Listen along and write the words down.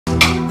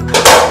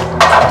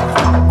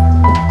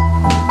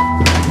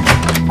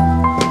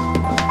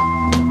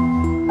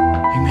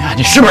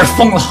是不是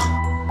疯了？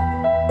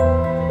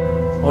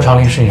欧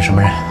长林是你什么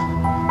人？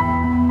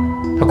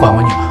他管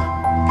过你吗？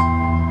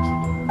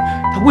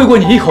他喂过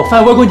你一口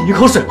饭，喂过你一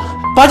口水吗？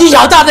把你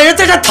养大的人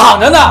在这躺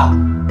着呢，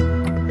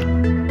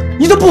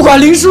你都不管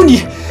林叔，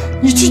你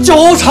去救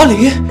欧长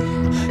林，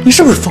你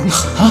是不是疯了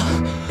啊？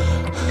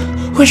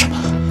为什么？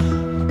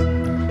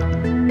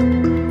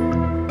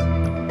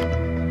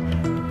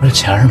为了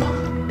钱是吗？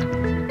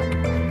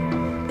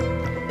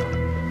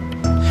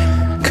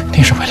肯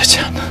定是为了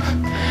钱的。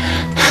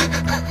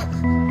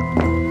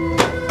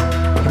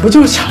你不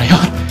就是想要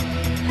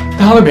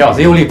当了婊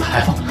子又立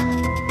牌坊吗？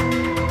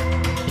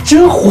你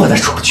真豁得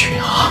出去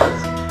啊！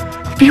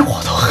你比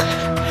我都狠，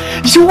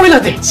你就为了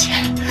点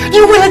钱，你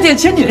为了点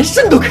钱，你连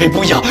肾都可以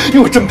不要，因为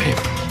我真佩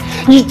服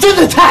你，你真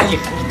的太厉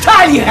害了，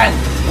太厉害了！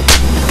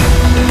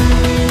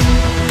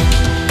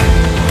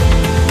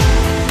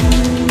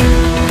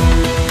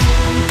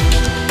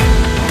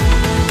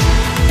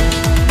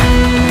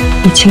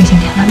你清醒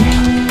点了没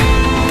有？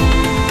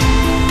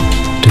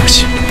对不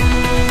起，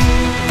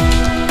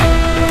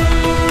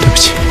对不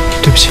起，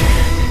对不起，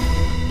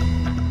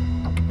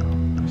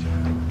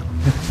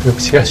对不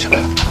起啊，小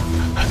亮，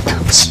对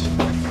不起，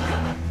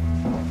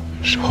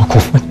是我辜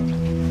负你，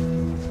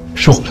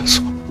是我的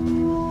错，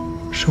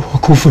是我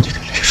辜负你的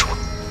林叔，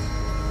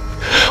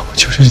我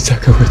求求你再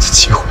给我一次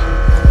机会，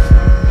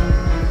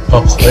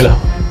让我回来，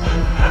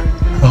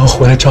让我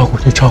回来照顾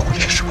你，照顾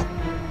林叔。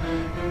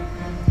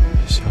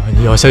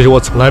你要相信我，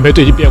从来没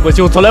对你变过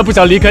心，我从来不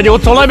想离开你，我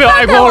从来没有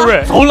爱过欧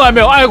瑞，从来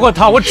没有爱过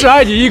他，我只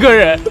爱你一个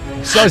人。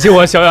相信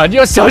我，小雅，你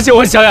要相信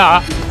我，小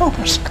雅。让我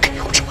把肾给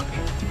欧长林，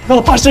让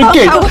我把肾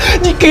给他，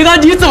你给他，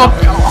你怎么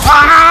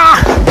啊？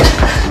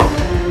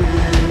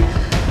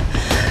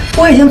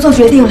我已经做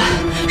决定了，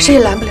谁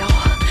也拦不了我。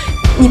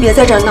你别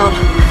在这儿闹了，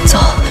走，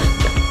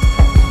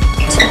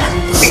进来，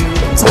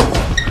走，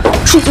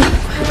出去，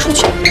出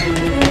去，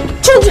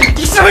出去！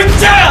你是不是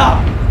这样？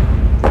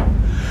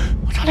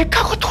他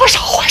干过多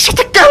少坏事？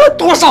他干了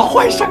多少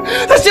坏事？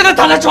他现在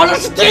躺在床上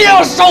是天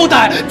要收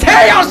的，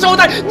天要收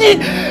的。你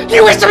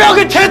为什么要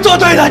跟天作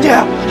对呢？你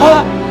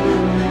啊，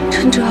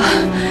陈哲，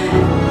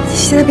你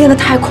现在变得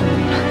太恐怖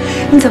了，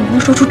你怎么能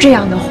说出这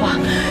样的话？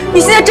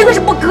你现在真的是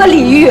不可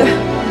理喻。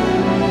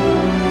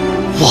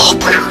我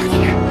不可理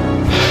喻。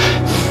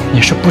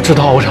你是不知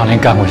道欧长林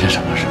干过些什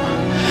么，是吗？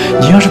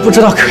你要是不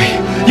知道可以，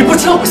你不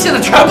知道我现在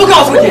全部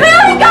告诉你。不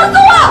要你告诉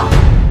我。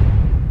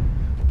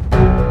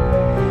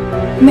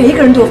每一个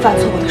人都有犯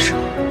错误的时候，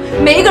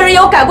每一个人也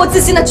有改过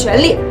自新的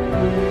权利。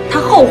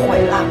他后悔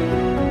了，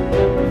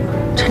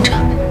陈哲，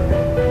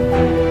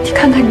你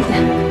看看你，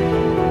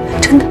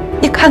真的，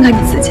你看看你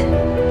自己，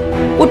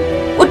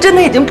我真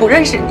的已经不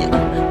认识你了。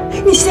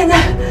你现在，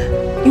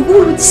你误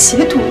入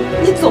歧途，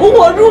你走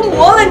火入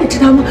魔了，你知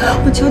道吗？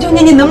我求求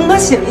你，你能不能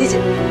醒一醒？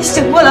你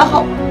醒过来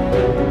好吗？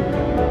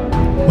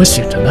我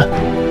醒着呢，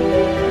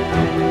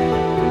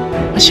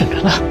我醒着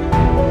呢，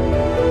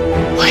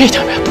我一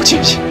点也不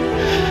清醒。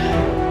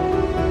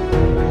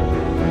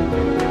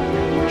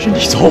是你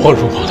走火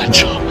入魔了，你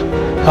知道吗？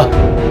啊，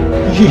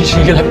你一直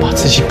以来把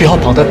自己标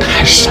榜得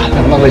太善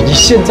良了，你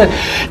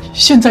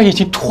现在已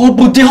经脱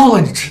不掉了，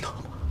你知道吗？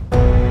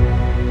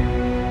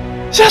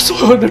现在所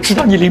有人都知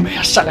道你林美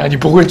雅善良，你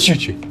不会拒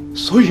绝，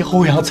所以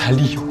欧阳才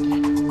利用你。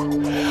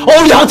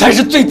欧阳才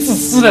是最自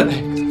私的那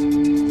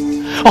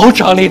个。欧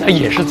长林他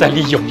也是在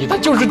利用你，他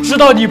就是知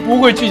道你不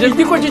会拒绝，一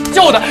定会去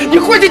救他，你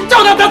会去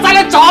救他，他才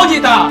来找你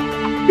的。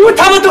因为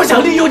他们都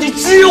想利用你，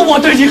只有我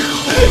对你好，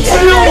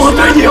只有我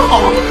对你好。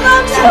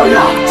小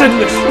雅，真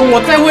的是我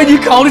在为你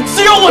考虑，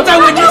只有我在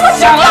为你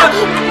想啊！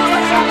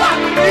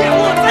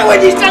我在为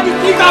你想，你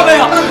听到没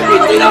有？你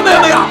听到没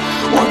有？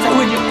我在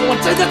为你好，我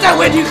真的在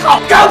为你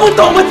好，看不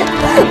懂吗？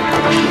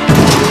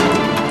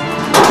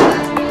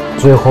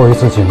最后一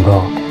次警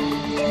告，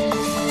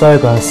再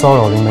敢骚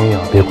扰林美雅，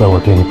别怪我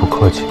对你不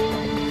客气。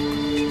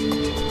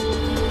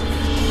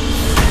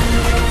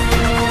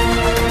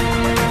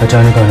还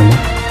站着干什么？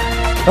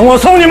等我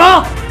送你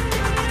吗？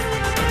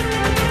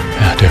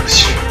哎呀，对不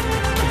起。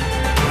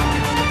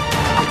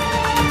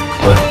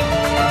滚！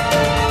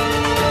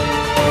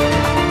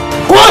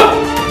滚！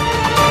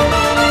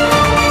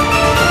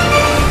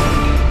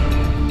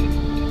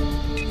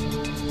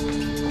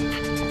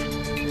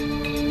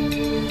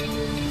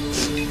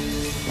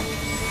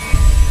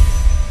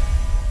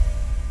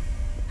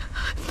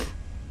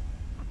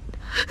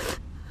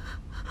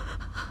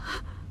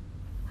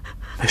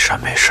没事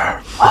没事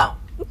啊，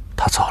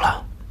他走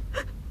了。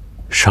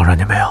伤着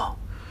你没有？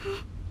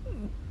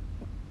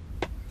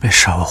没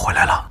事，我回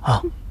来了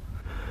啊。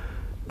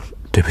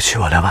对不起，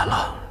我来晚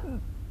了。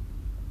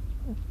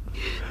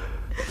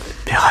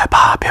别害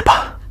怕，别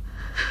怕，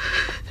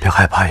别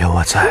害怕，有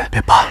我在，别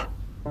怕。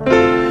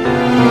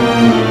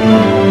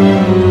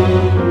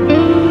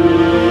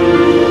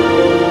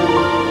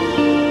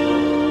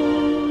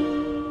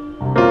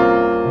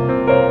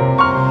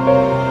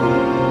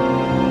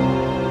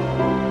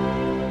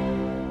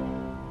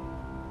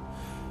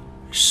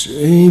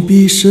谁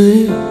比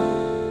谁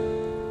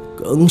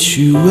更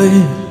虚伪，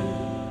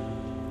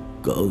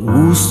更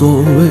无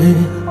所谓？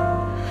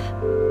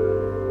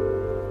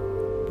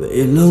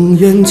被冷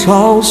眼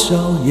嘲笑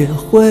也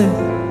会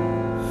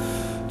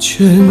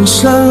全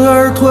身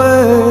而退。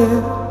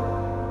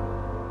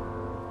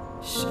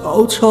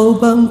小潮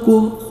般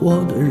过活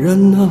的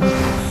人啊，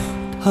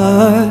太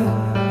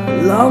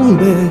狼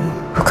狈。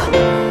不可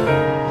能，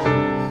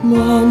麻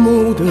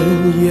木的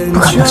眼不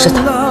可能是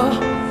他。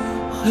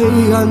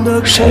黑暗的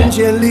空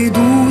间里独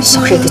自小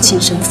瑞的亲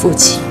生父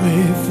亲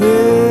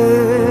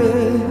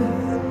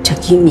郑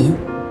一民，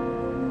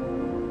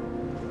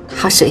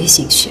他是 A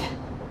型血。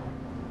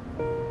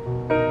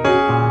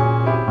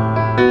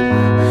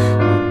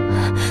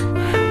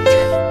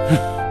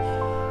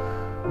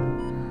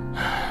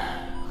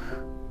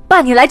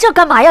爸，你来这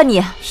干嘛呀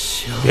你？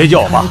别叫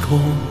我爸，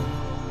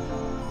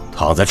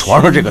躺在床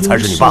上这个才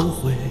是你爸，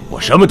我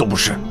什么都不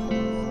是。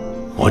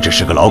我只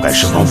是个劳改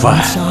释放犯，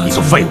一个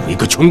废物，一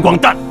个穷光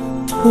蛋。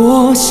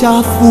脱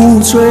下负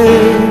坠，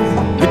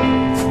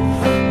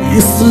一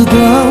丝的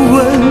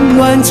温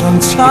暖将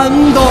颤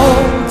抖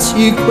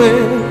击溃，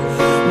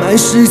满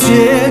世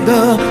界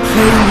的黑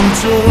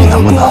你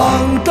能不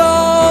能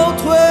倒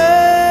退。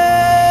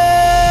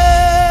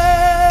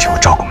替我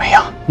照顾美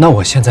雅？那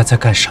我现在在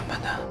干什么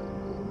呢？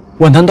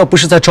我难道不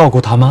是在照顾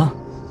她吗？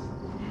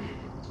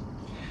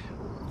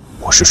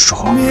我是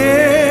说，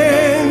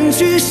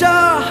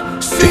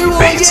这一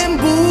辈子，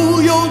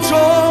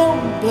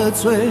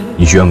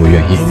你愿不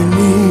愿意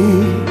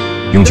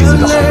用尽你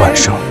的后半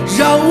生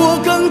去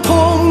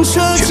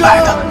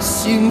爱他，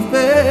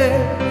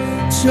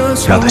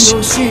让他幸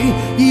福？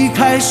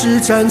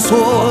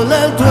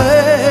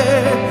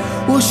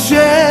我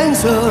选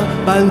择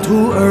半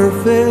途而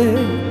废，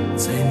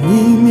在你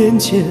面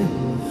前，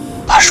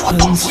她是我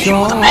同父异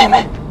母的妹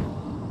妹。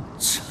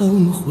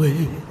成灰。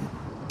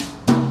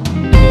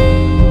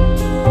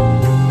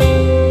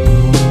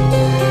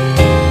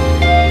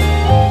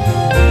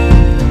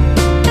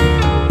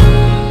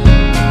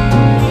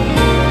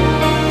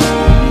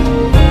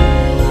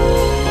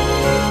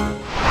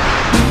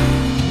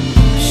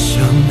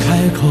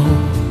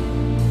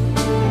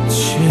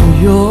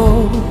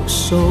又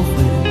收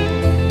回，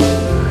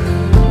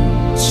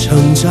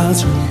挣扎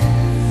着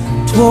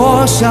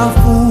脱下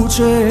负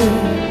坠，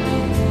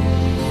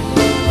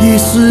一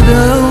丝的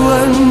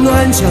温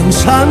暖将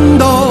颤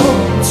抖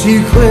击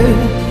溃，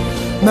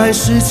满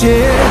世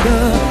界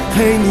的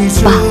陪你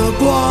遮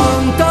光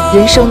倒退。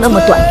人生那么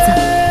短暂，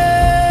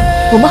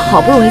我们好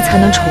不容易才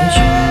能重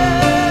聚。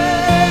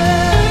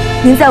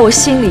您在我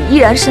心里依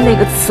然是那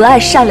个慈爱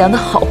善良的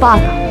好爸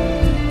爸。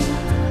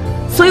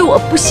所以我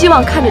不希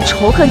望看着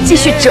仇恨继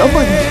续折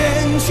磨你，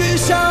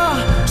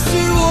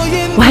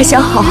我还想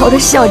好好的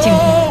孝敬你，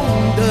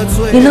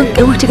您能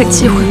给我这个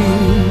机会吗？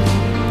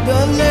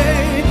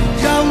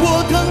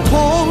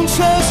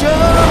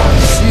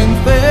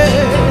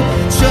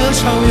这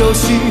场游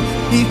戏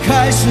一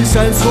开始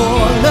站错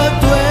了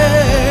队，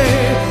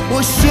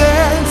我选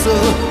择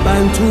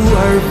半途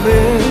而废，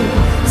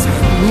在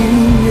你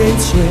面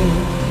前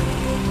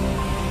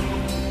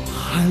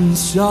含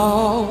笑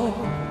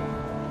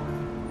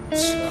忏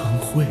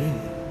悔。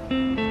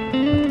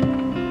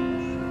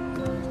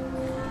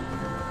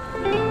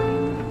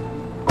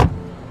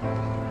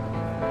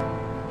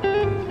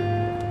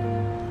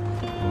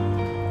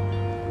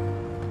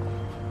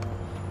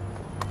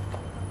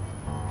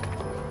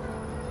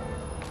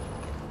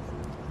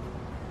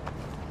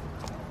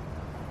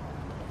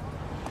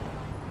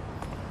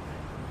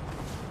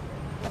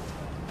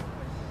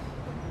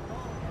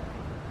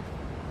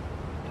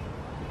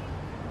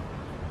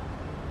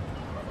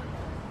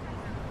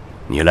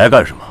你来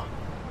干什么？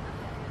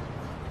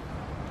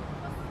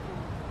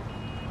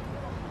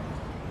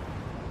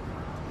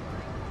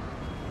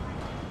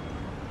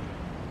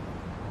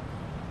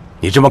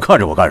你这么看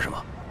着我干什么？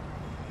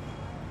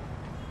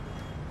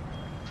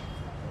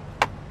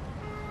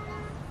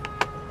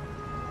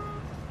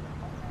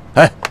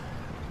哎，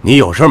你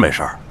有事没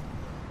事？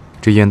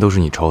这烟都是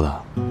你抽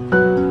的？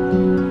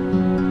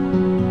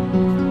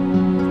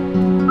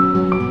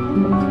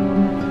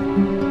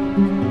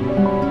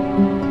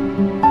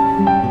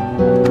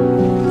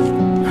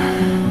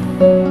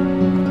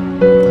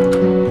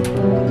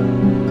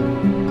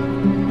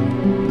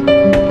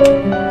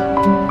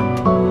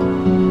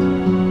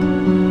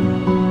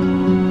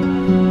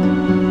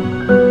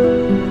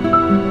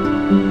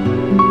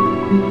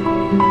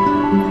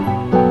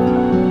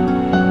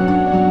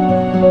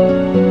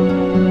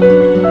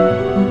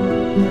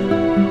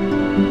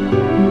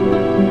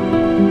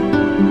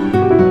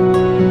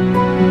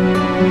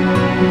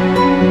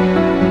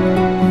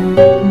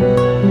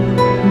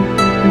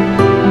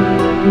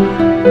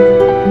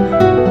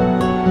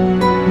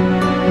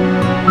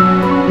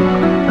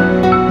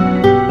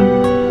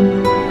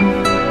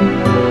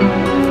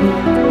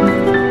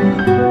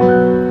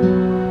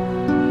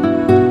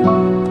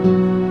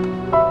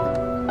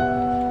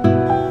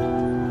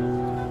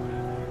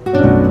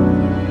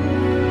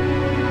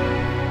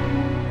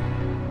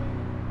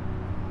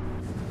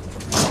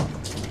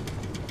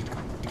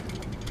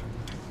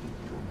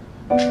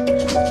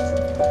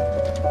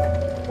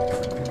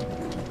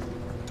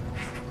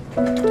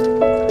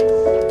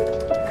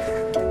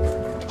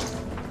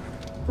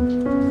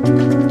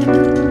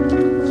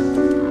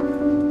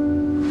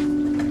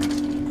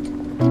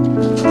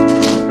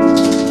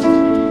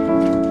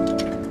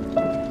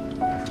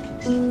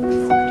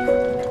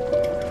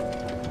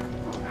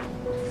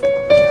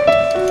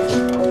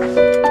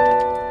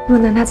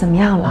南他怎么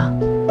样了？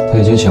他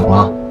已经醒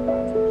了。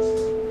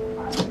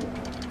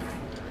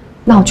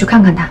那我去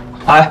看看他。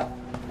哎，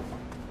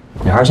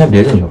你还是先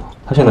别进去了，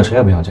他现在谁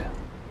也不想见。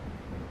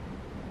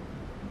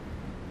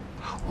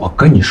我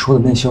跟你说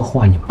的那些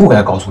话，你不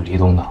该告诉黎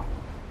东的。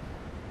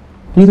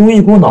黎东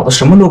一股脑的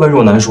什么都跟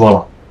若楠说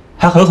了，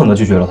还狠狠地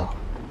拒绝了他。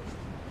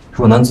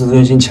若楠自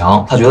尊心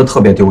强，他觉得特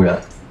别丢人，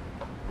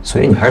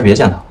所以你还是别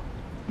见他了。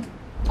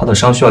他的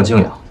伤需要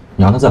静养，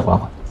你让他再缓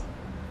缓。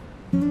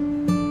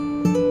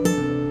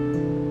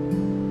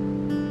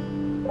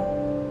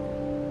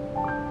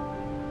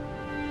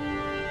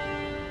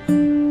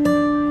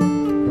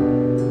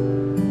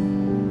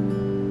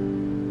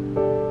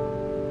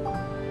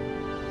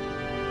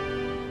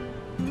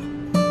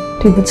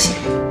对不起，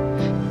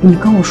你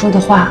跟我说的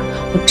话，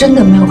我真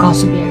的没有告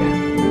诉别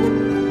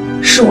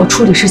人，是我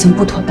处理事情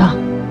不妥当，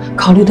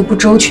考虑的不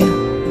周全，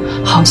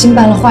好心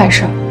办了坏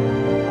事。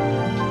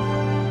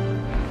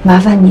麻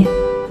烦你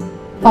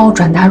帮我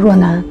转达若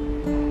楠，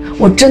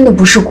我真的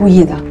不是故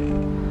意的，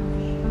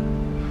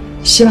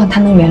希望他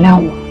能原谅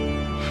我。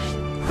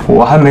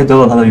我还没得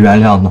到他的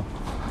原谅呢，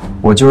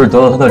我就是得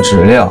到他的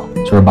指令，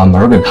就是把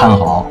门给看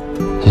好。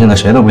他现在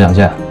谁都不想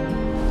见。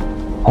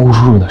欧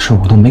叔叔的事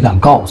我都没敢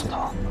告诉他。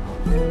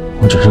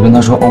我只是跟他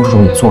说，欧叔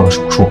叔也做了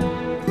手术，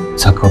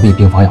在隔壁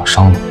病房养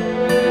伤呢。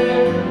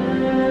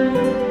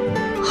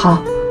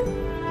好，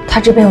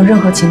他这边有任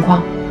何情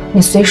况，你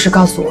随时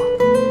告诉我。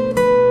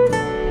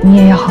你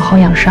也要好好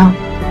养伤，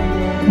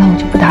那我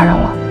就不打扰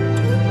了。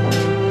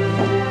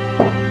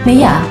美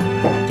雅，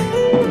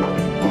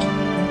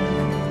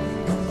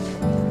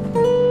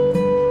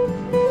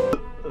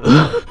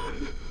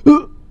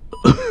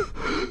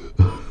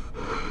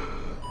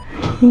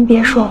您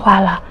别说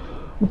话了，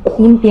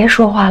您别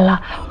说话了。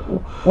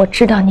我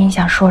知道您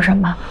想说什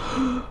么，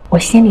我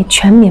心里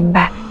全明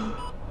白。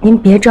您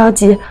别着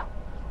急，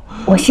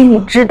我心里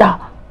知道，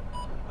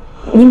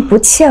您不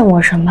欠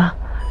我什么，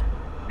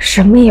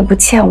什么也不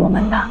欠我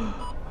们的。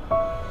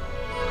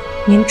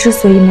您之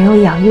所以没有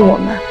养育我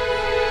们，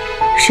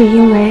是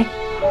因为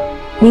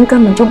您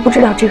根本就不知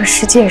道这个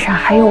世界上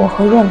还有我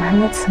和若楠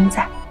的存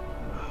在。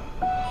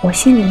我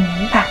心里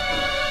明白，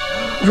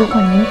如果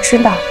您知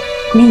道，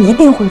您一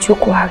定会去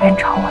孤儿院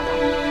找我的。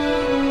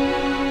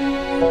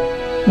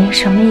您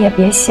什么也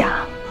别想，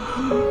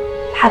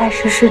踏踏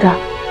实实的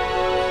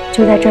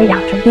就在这养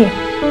着病。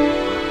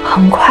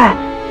很快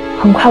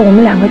我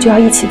们两个就要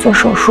一起做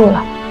手术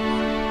了。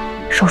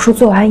手术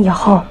做完以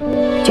后，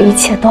就一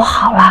切都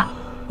好了，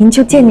您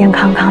就健健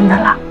康康的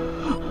了。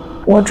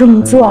我这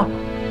么做，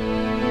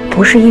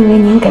不是因为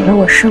您给了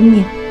我生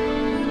命，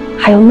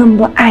还有那么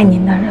多爱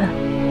您的人。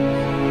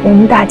我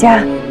们大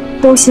家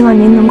都希望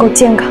您能够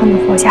健康的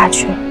活下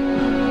去。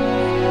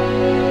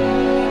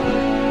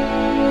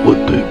我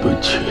对不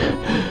起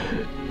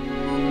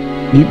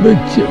你们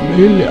姐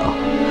妹俩，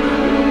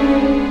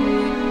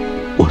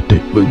我对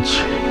不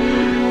起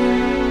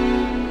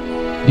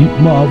你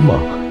妈妈。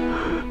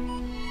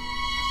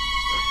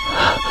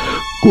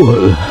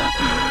滚，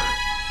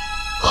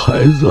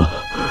孩子。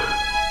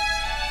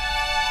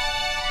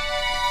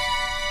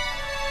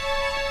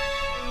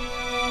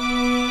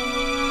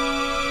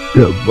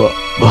让妈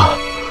妈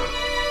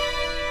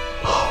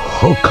好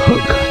好看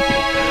看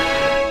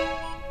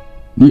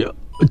你，你要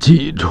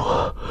记住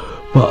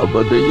爸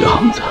爸的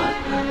样子，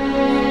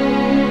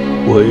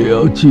我也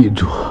要记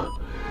住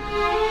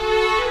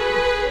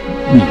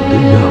你的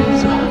样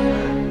子，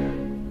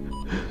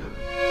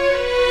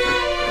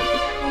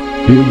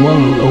别忘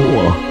了我，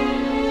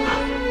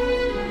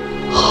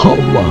好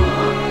吗？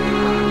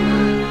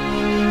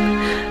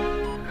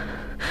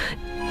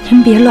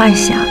您别乱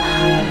想，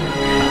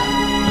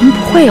您不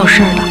会有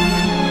事的，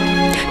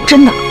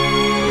真的。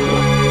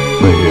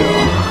美雅，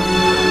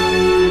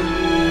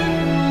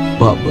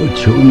爸爸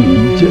求你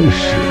一件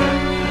事，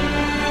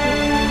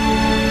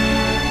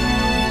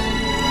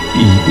一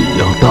定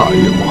要答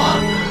应我。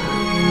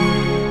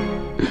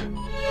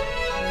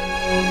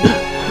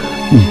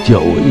你叫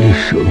我一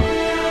声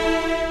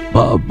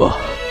爸爸，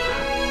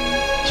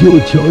就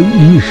叫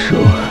一声。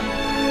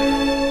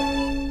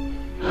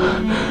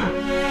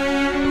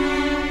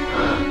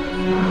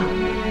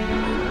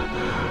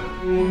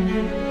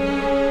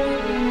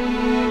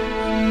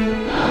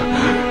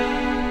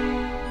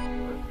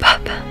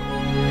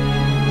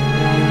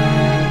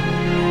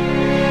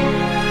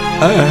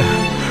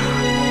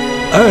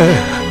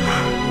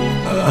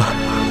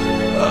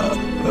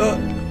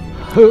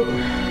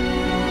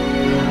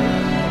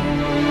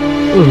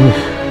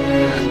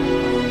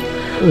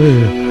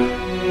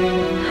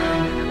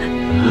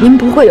您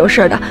不会有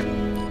事的，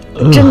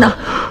真的，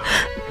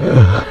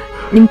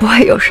您不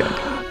会有事的。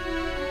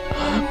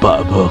爸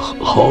爸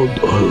好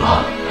多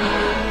了，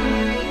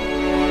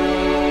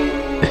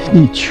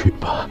你去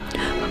吧。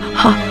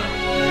好，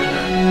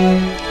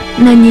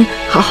那您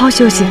好好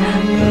休息，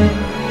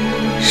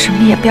什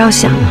么也不要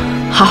想，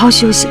好好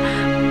休息。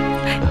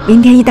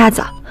明天一大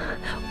早，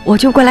我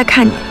就过来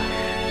看你。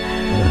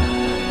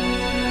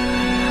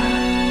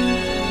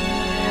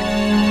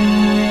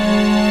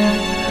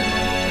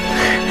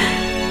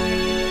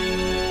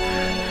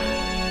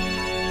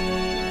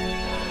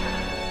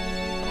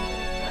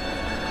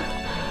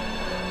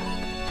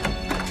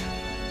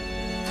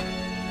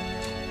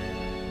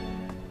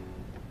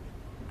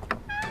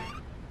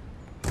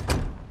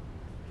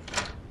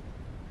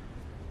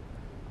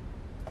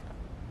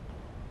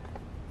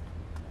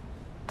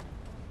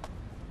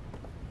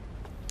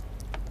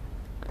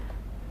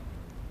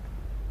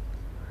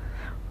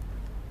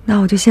那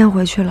我就先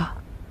回去了。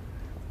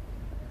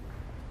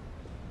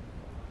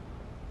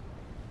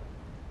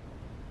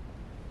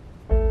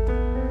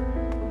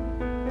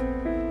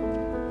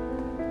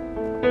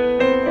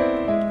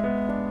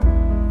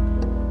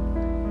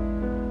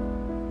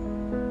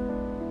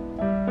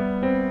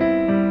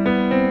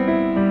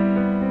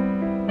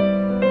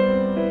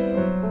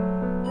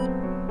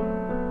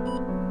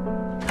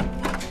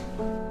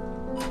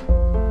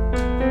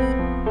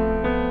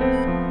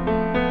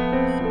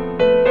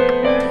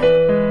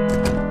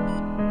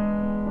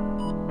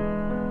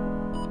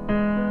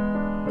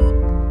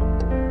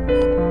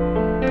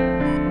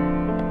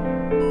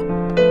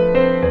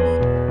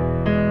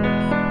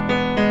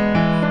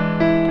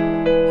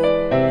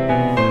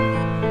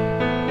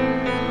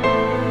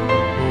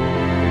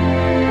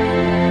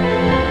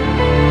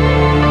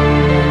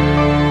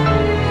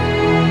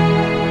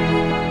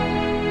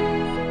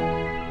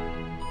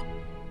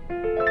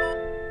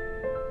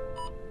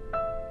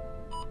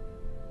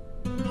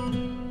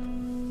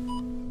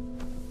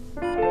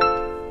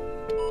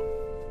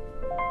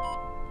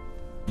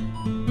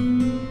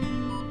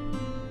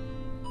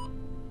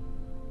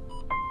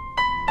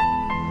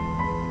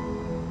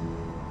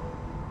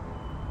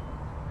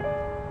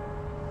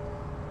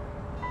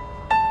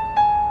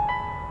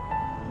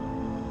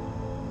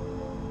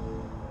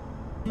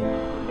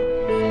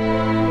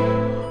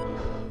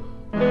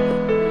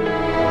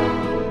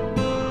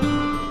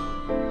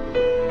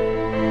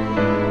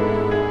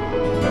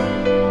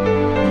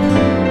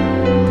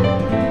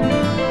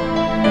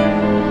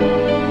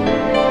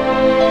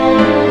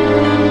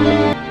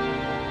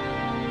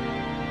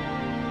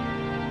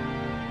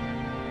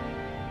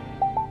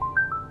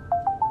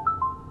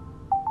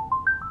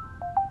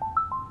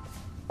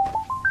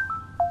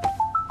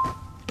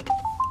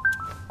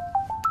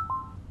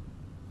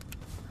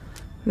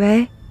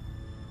喂，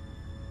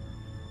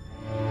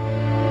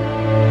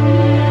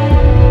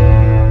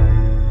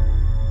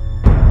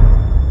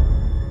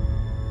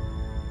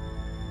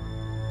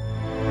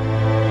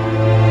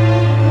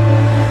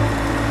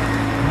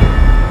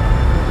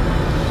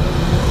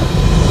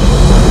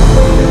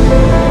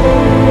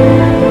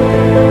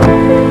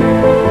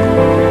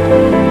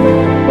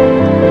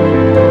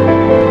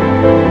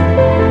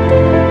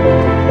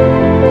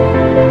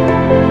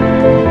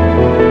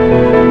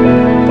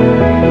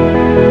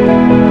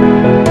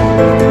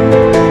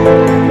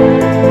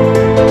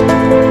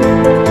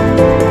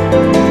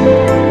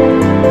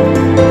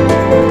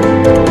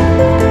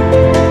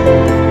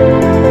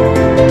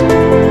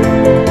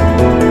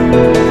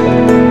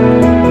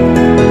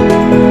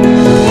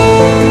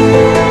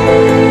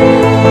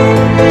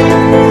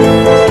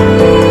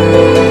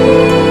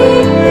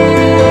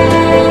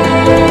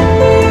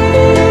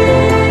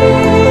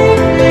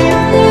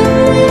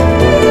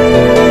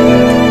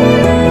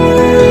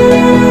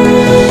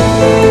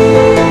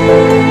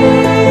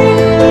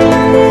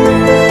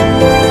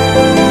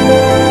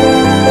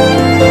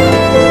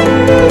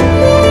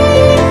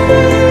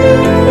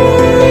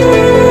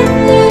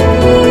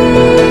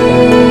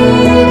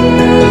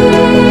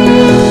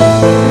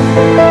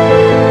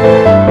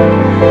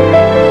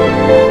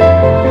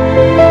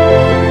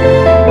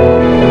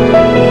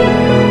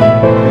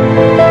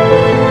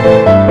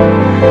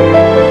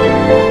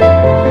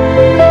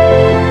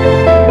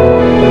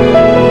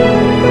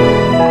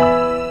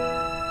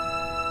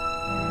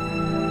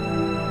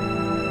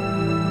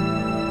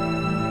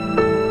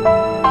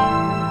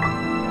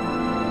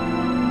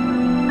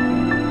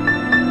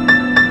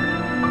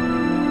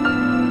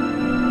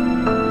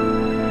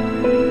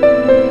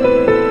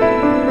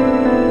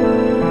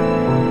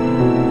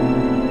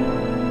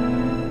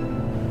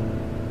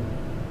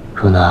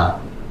若楠，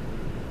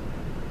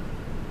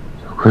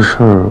有个事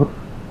儿，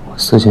我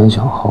思前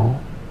想后，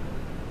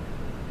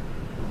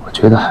我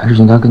觉得还是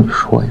应该跟你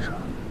说一声，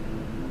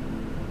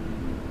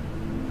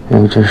因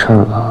为这事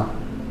儿吧，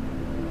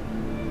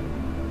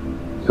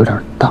有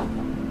点大。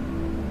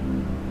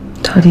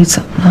到底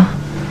怎么了？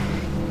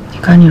你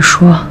赶紧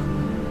说。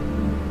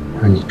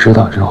就是你知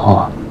道之后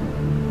啊，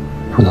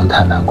不能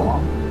太难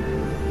过，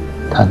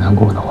太难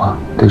过的话，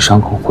对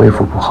伤口恢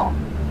复不好。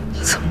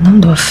你怎么那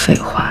么多废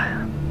话呀？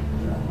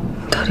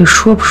你到底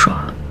说不说？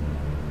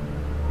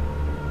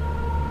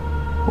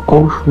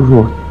欧叔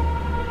叔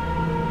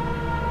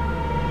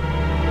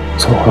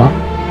走了。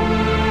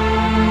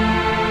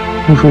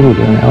欧叔叔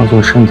本来要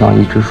做肾脏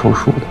移植手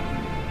术的，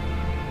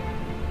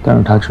但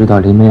是他知道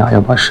林美雅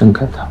要把肾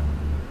给他，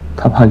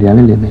他怕连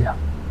累林美雅，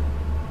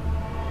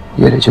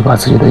夜里就把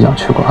自己的氧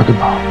气管给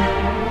拔了。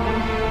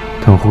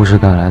等护士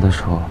赶来的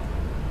时候，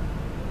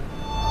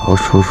欧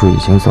叔叔已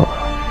经走了，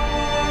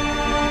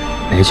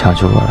没抢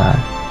救过来。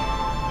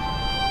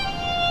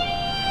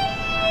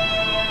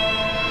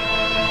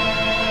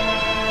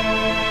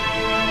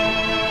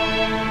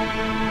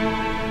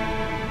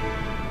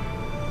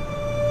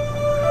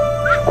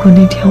如果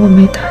那天我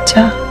没打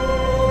架，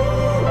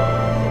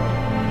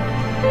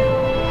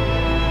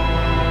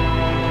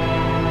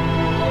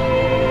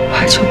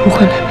爸就不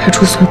会来派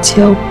出所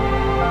接我，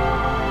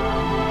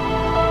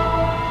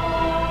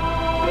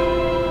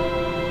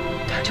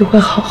他就会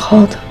好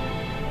好的，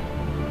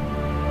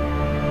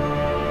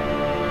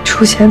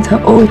出现在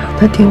欧阳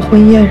的订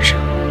婚宴上，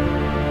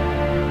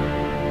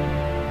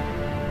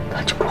他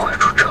就不会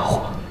出车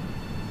祸，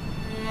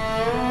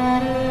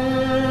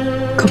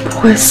更不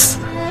会死。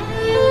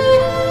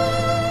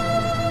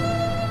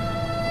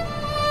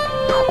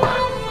都怪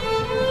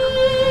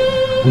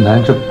我。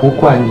南，这不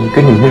怪你，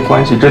跟你没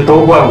关系，这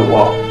都怪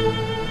我。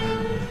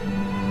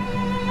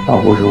要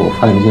不是我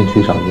犯贱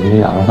去找林美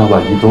雅，让她把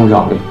黎东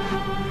让给你，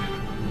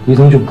黎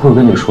东就不会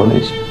跟你说那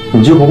些，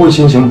你就不会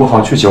心情不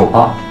好去酒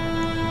吧。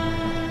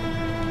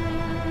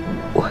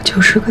我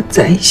就是个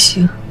灾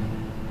星，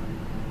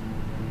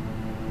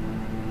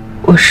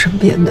我身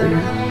边的人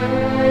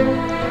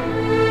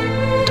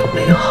都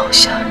没有好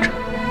下场。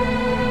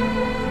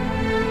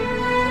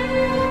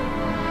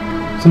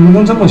怎么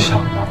能这么想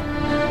呢？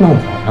那我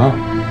呢？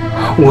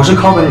我是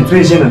靠着你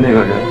最近的那个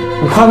人，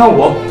你看看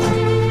我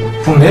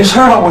没事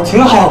啊，我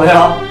挺好的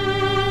呀。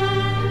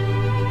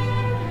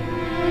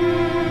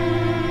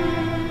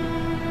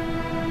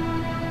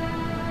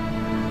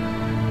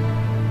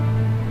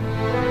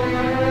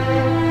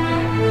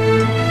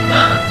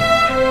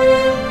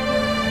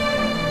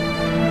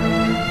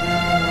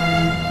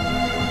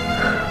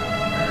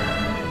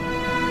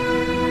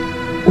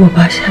我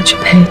爸下去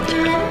陪你了，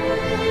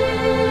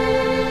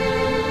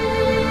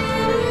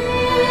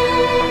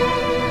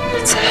你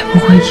再也不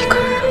会一个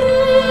人。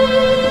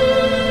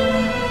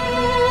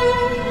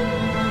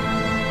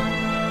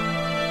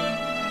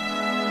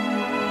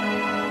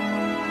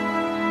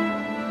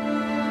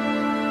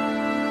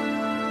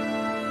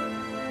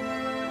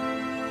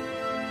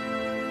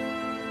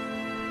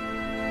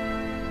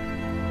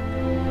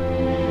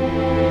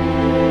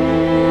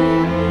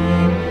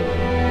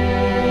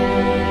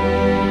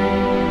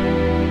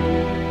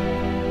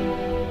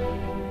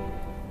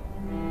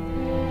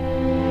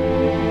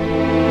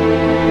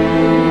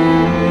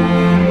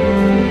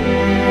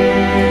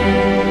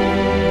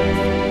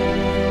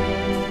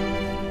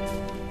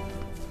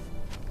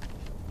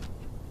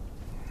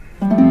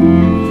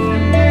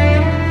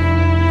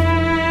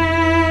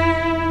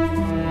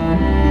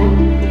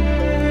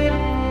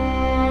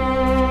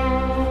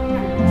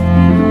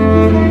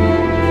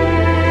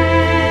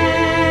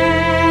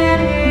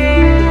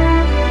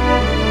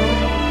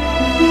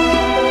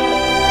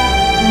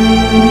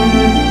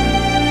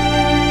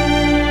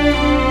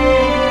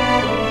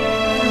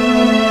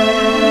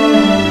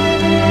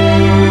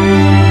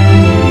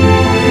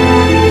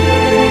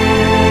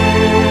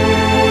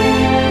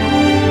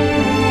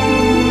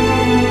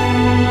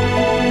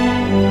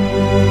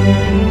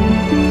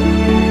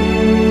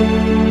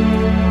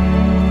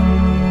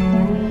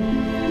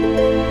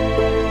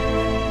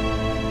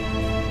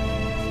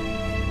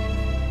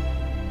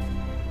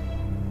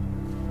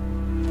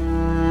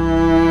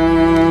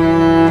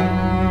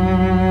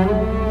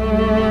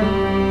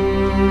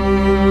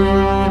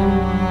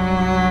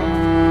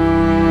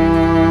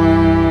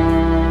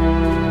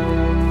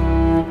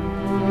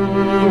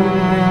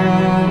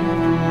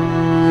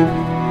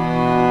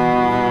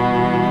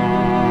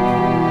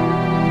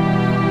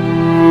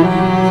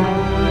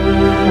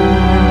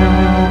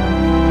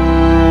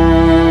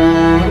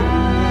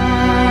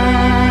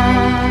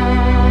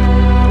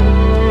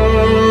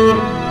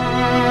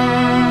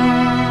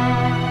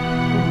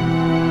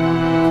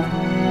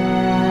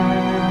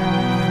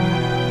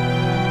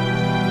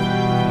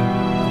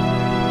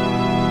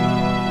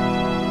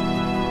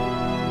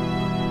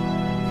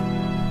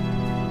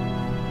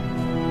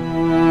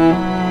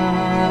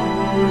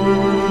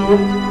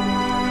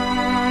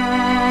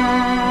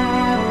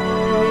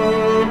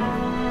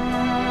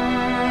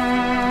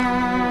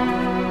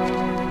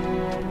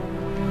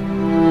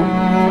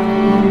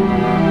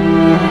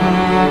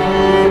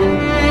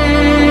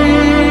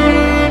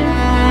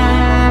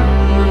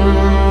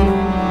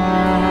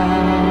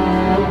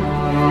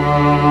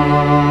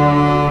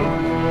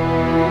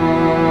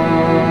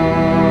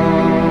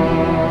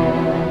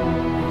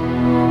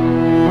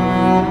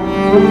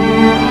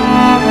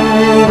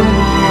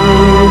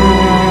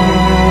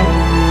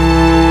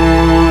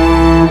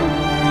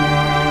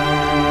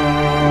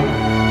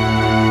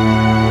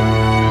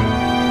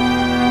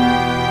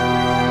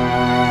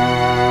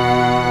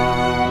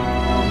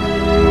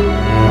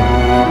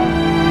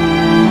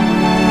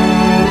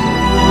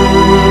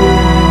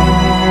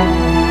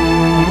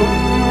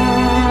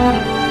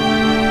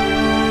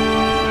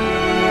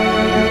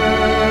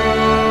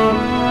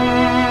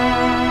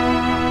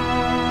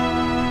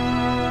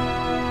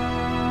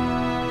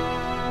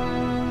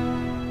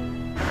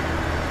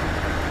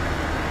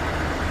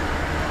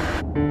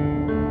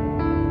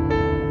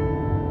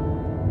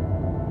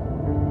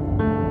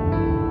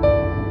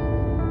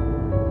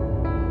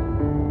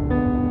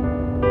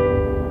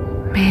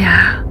美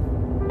雅，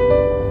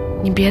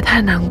你别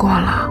太难过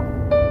了。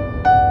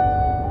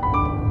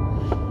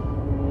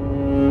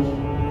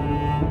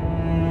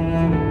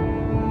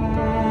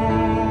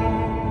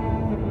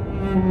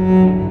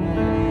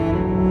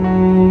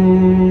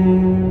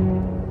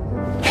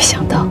没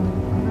想到，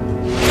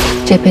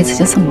这辈子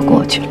就这么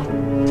过去了。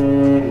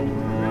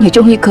你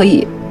终于可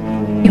以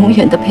永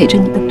远的陪着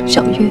你的杜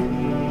小月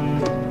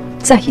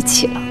在一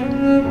起了。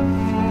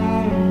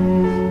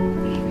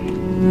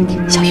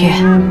小月，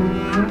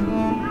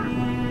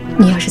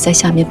你要是在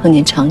下面碰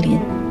见长林，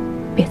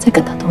别再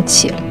跟他斗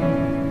气了，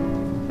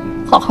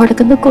好好的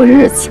跟他过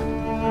日子。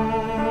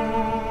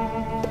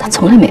他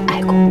从来没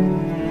爱过，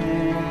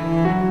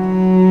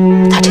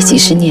他这几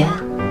十年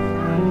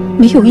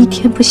没有一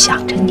天不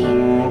想着你，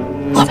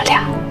我们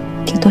俩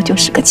顶多就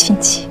是个亲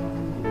戚。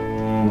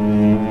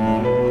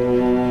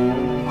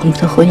我们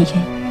的婚姻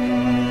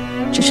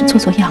只是做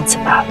做样子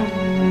罢了。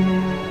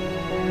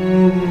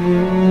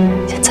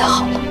现在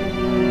好了，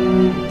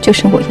就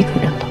剩我一个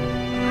人了，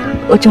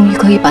我终于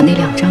可以把那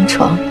2张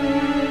床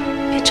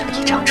变成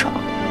1张床了。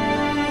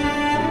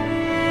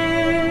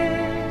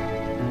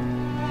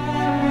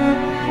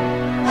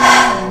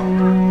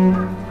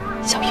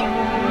小月，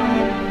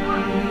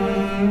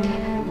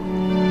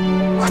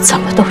我怎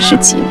么都是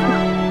寂寞，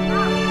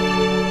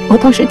我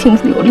倒是挺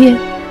留恋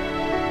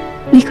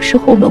那个时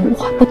候我们无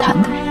话不谈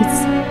的日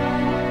子。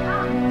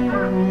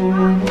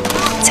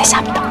在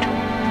下面等着我，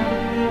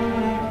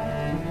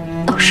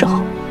到时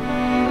候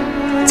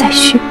再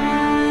续。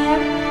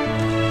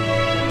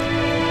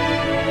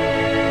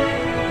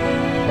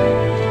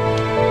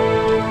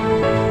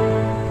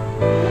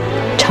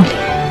长林，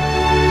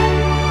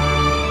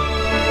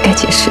该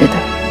解释的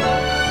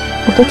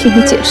我都替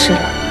你解释了，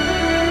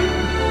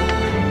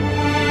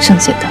剩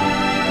下的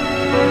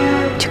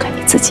就看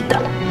你自己的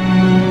了。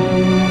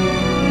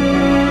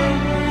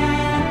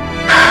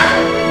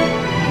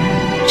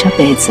这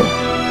辈子，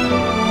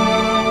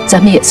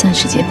咱们也算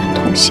是结伴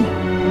同行，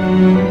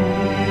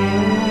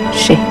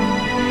谁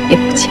也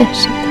不欠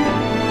谁的。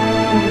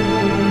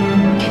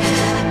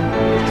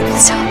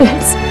下辈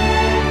子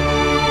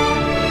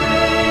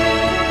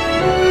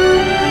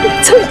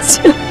再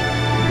见。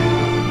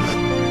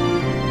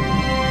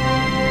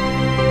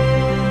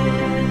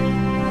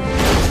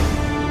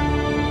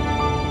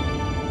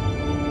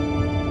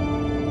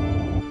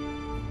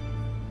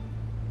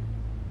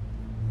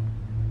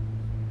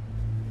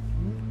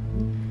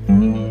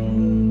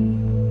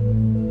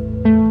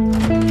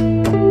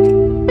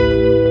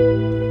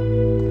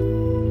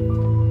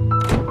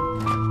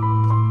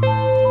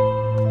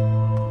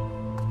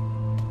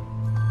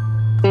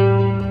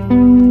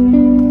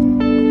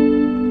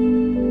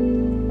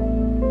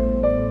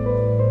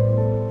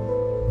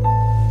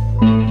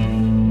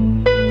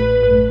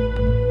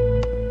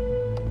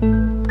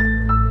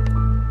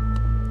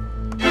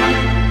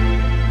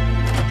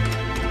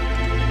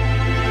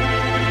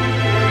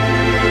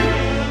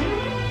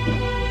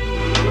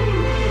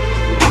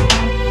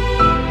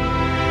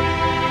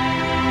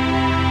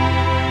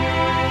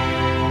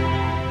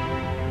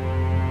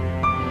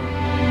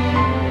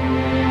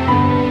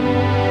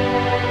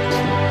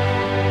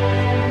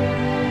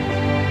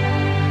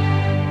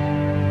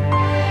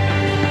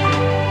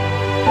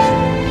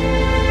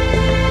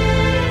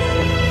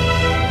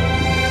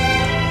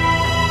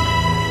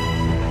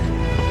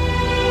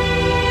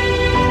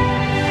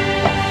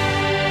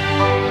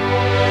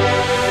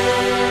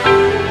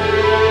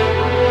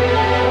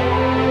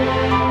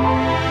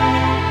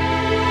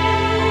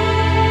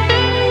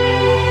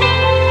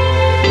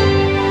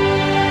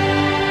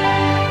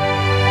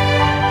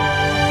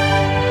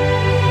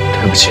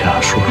对不起啊，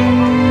叔叔。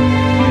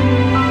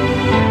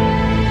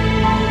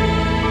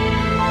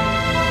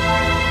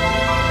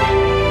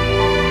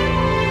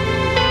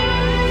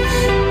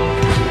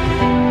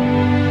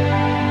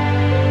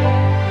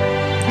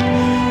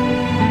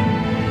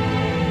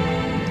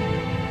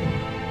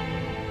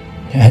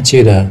你还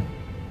记得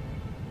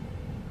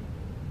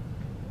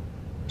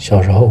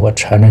小时候我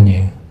缠着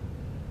您，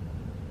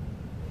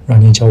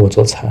让您教我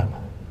做菜吗？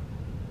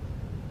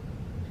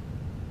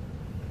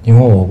你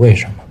问我为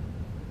什么？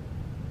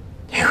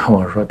你跟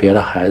我说别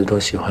的孩子都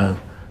喜欢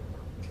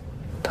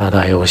打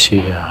打游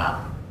戏呀，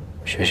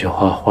学学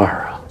画画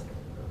啊，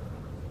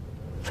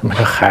怎么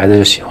这孩子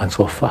就喜欢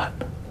做饭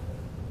呢？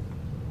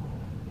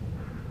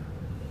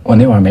我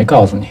那会儿没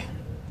告诉你，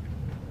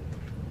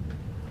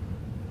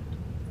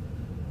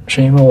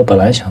是因为我本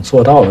来想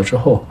做到了之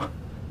后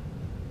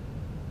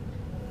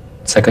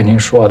再跟您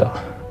说的。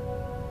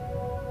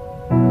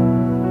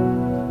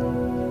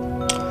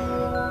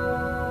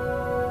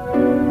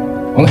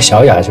我跟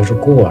小雅就是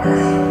孤儿，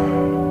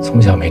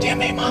从小没爹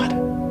没妈的，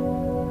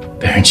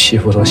被人欺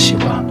负都习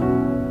惯了。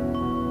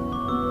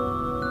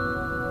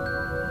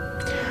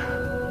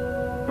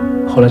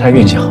后来她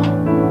运气好，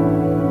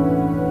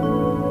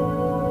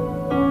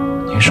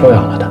您收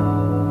养了她，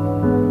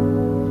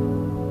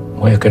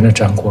我也跟着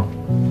沾光。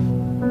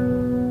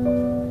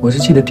我就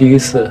记得第一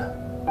次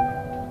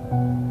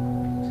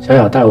小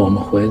雅带我们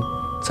回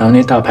咱们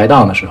那大排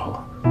档的时候，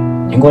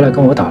您过来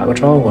跟我打了个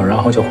招呼，然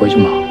后就回去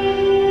忙。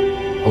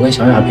我跟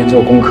小雅边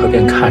做功课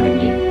边看着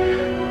你，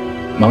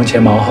忙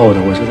前忙后的，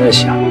我就在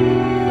想，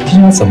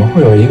怎么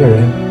会有一个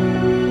人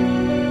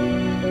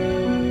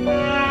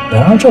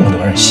能让这么多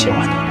人喜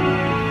欢他？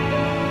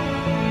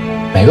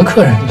每个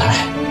客人来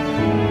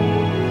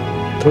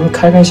都是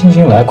开开心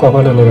心来，快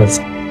快乐乐的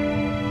走。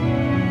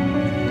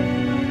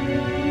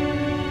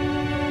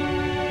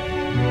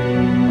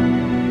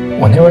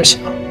我那会儿想，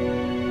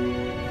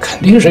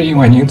肯定是因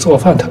为您做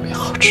饭特别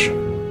好吃。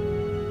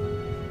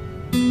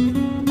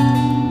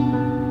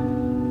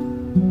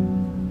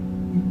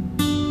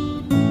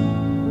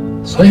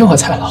所以我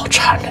才老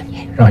缠着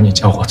你，让你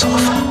教我做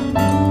饭。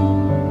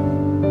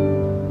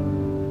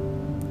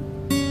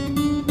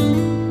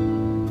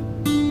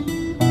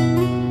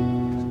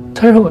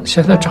但是我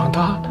现在长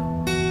大了，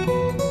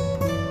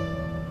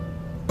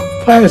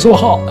饭也做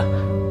好了，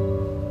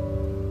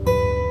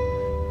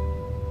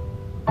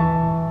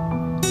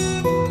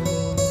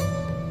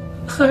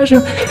还是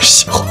没人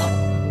喜欢我。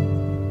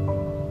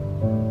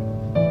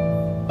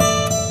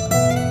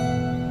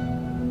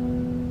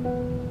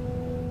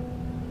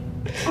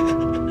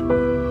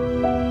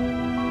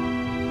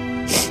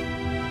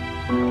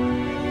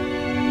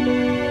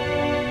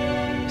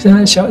现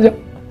在想想，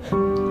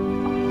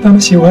他们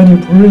喜欢你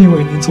不是因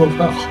为你做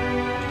饭好，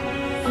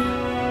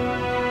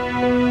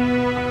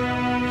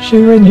是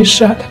因为你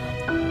善良，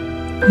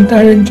你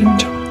待人真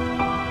诚，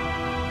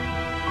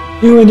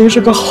因为你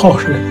是个好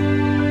人。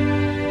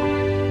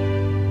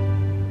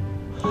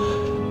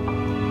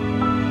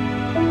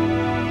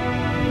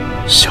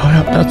想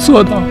让他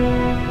做到，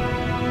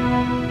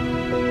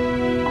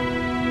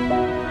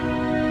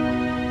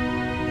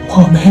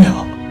我没有。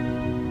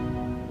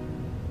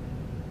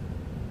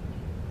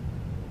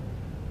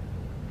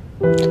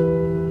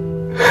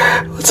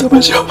我怎么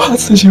就怕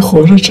自己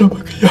活成这么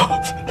个样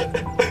子？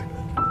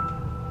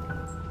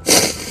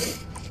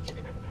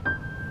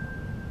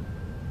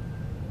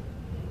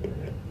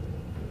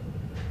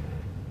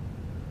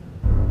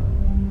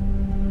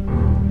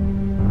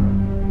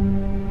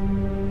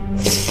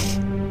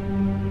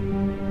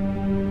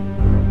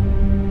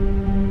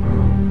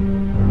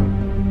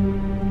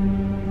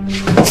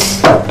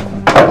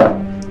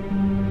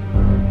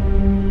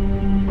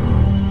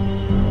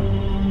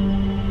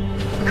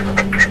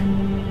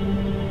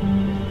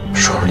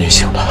你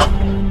醒了？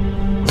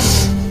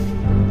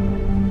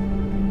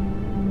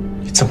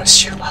你怎么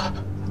醒了？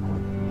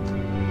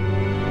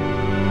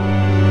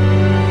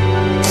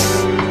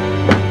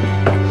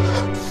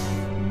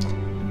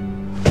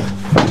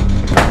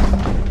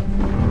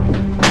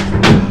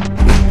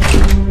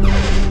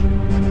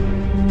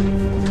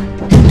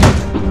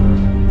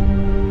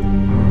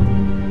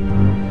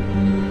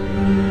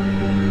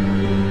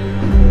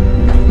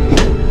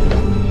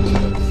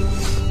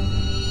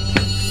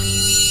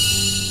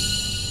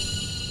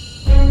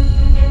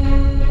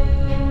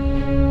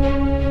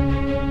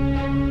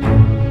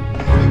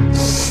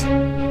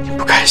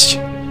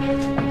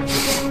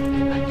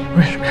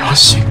为什么要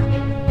醒？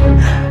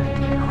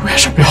为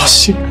什么要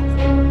醒？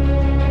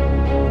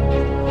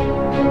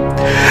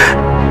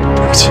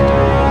对不起，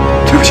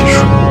对不起，叔，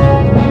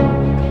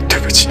对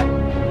不起，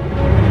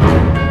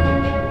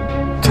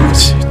对不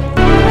起，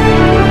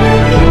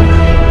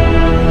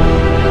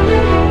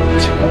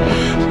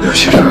对不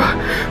起，叔，对不起，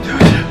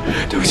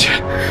对不起，对不起，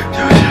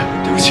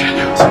对不起，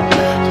对不起，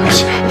对不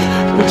起，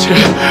对不起。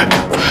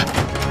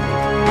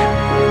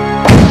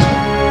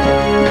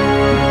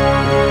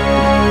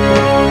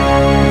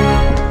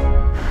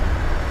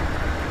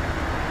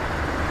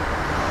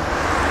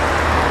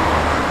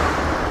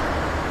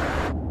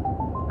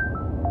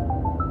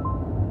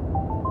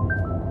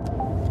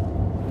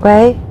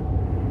喂，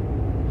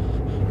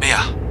美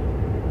雅，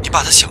你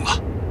爸他醒了。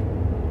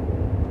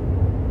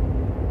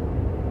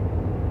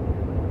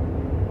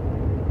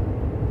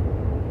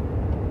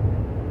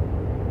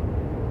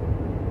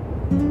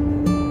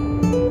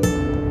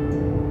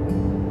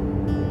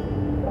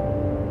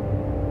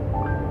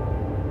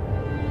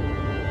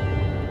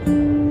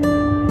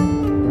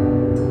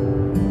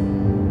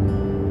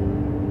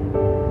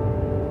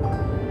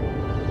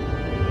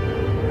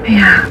美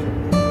雅，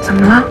怎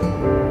么了？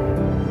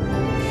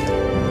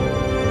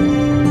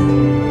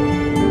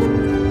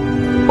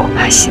我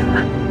爸醒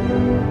了。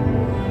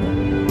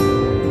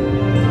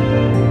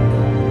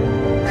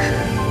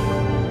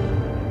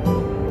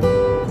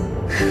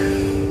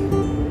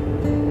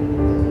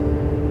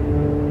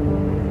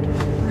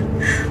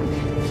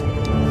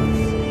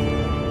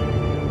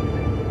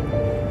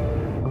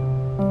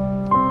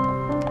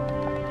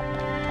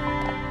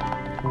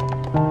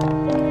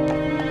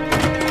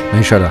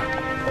没事的，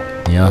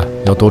你呀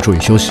要多注意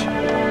休息。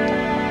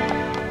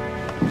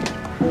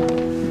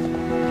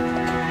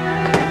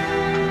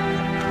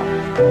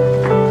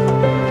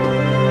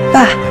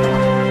爸，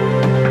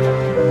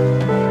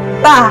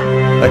爸，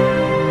哎，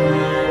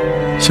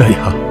小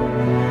雅，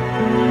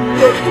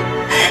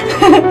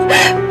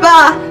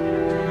爸，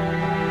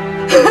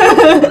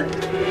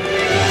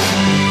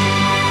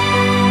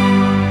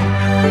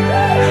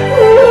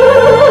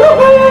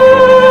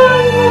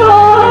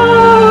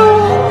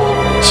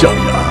小雅，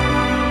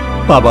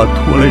爸爸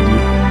拖累你，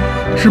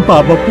是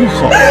爸爸不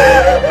好，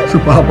是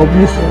爸爸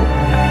不好。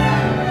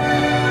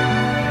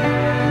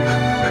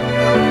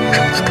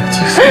上次他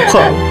气说话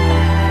了。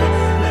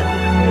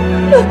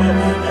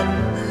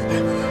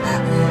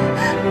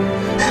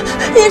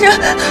医生，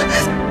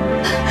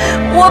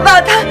我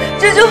爸他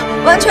这就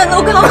完全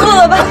都康复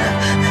了吧？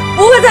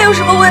不会再有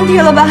什么问题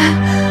了吧？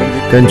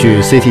根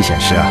据 CT 显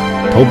示啊，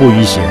头部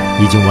淤血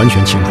已经完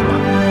全清除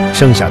了，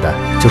剩下的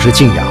就是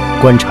静养、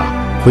观察、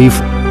恢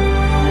复。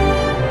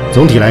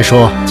总体来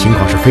说，情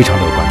况是非常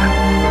乐观的。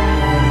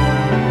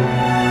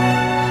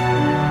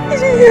谢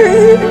谢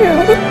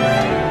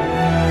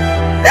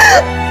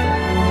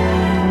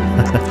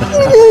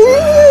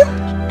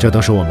这都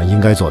是我们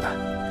应该做的。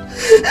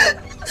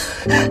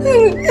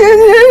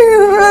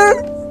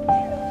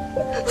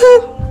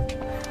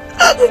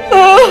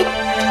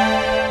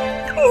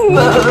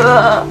妈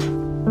妈，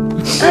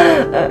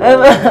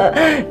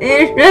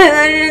你睡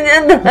的时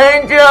间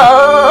太长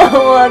了，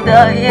我讨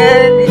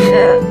厌你。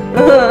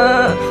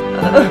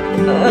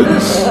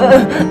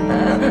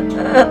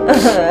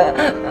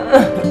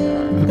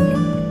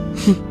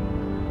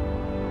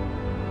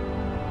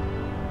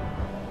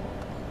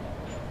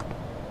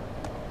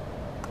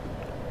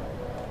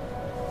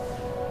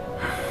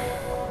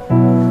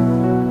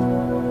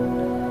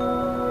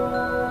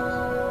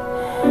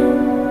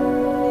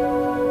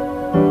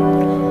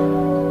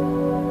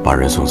把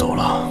人送走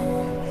了。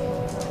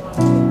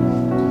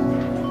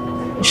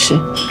是。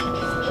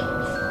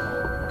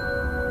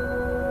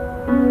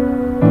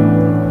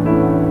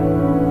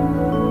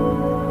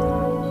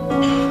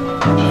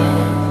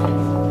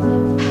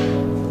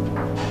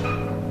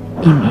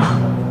一鸣，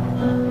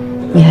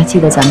你还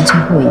记得咱们最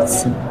后一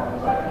次吗？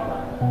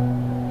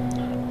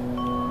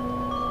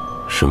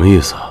什么意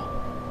思啊？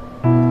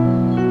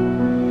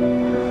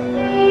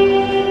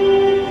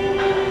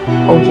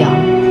欧阳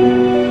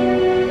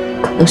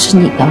可能是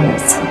你的儿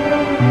子。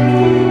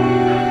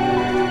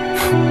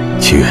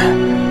七月，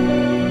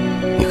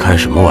你开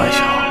什么玩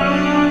笑？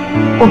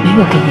我没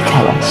有跟你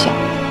开玩笑。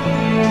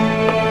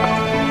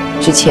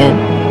之前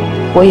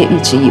我也一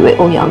直以为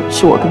欧阳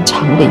是我跟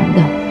长林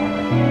的，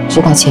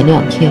直到前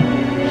2天，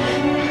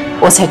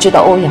我才知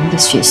道欧阳的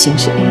血型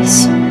是 A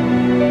型。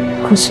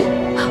可是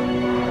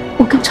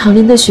我跟长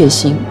林的血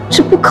型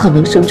是不可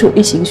能生出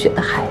A 型血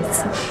的孩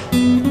子，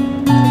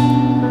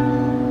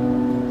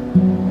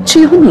只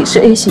有你是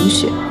A 型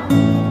血，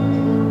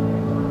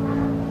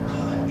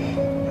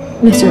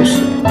那就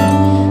是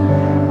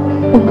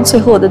我们最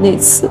后的那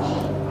次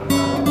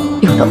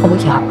有了欧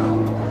阳。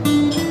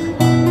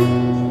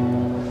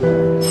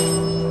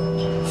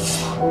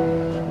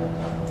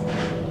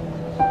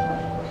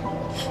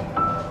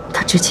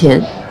他之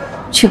前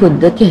去过你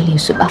的店里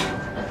是吧？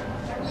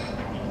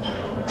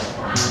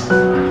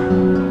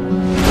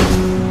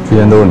这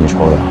烟都是你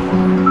抽的。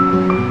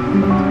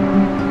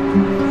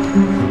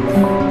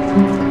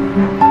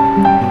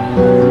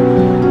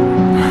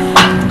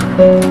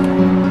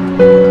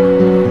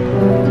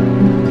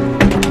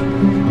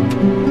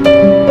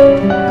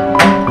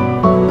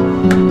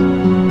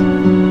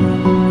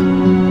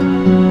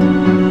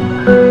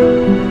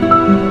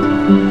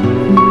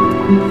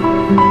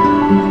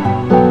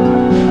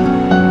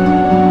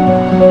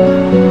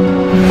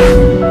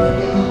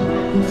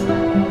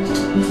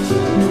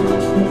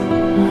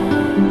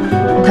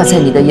他在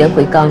你的烟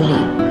灰缸里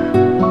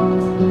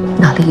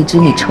拿了一支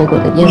你抽过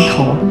的烟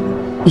头，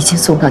已经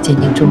送到鉴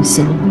定中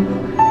心了。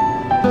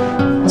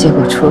结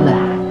果出来，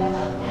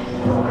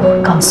我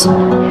告诉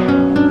你，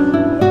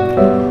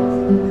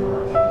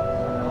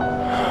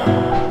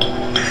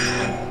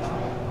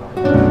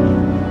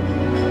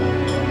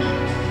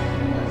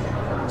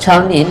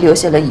长林留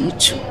下了遗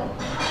嘱，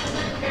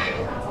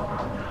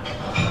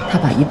他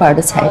把一半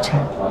的财产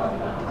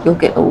留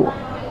给了我，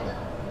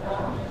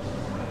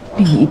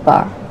另一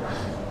半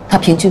他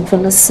平均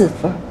分了4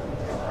份，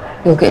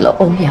留给了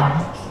欧阳、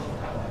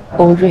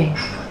欧瑞、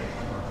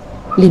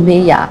林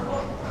美雅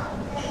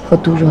和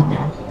杜若楠。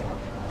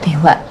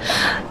另外，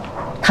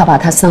他把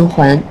他3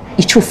环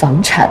1处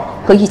房产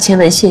和1000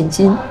万现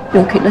金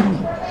留给了你。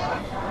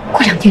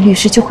过2天律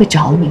师就会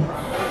找你，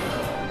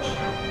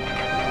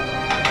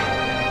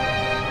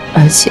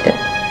而且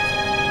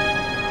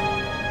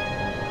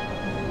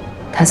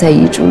他在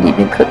遗嘱里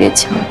面特别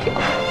强调，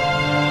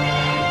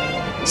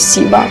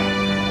希望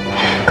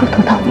能得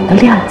到你的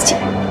谅解。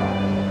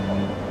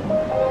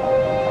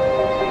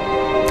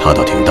他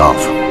倒挺大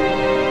方，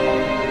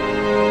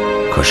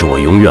可是我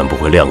永远不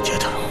会谅解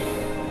他。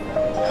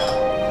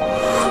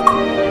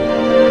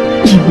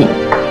一鸣，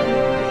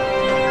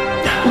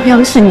欧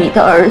阳是你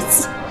的儿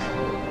子，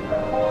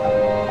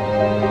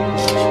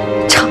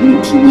长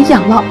林替你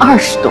养了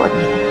20多年，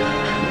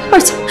而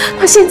且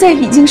他现在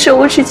已经是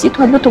欧氏集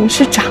团的董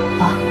事长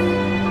了，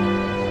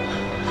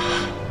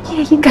你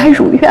也应该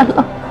如愿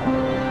了。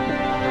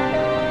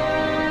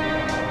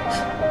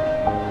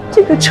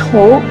这个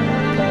仇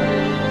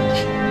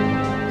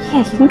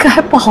也应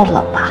该报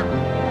了吧？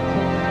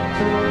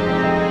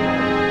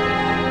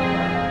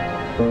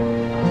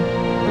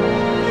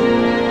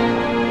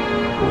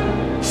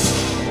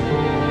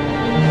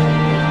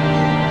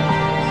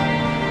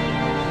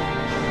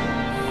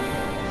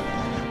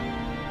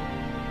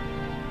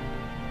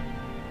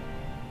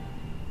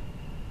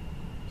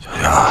小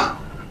霞，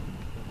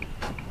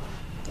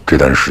这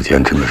段时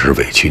间真的是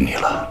委屈你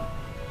了。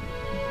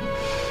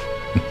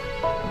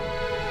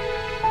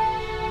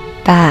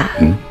爸，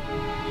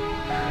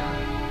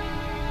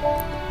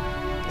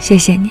谢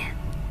谢你，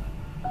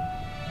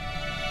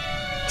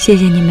谢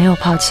谢你没有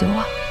抛弃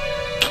我。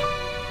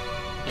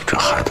你这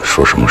孩子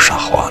说什么傻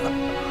话呢？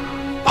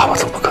爸爸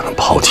怎么可能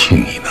抛弃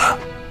你呢？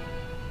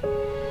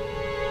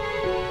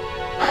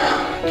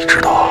你知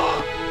道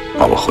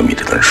爸爸昏迷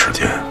这段时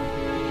间，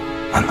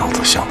满脑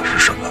子想的是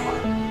什么吗？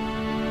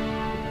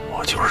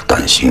是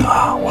担心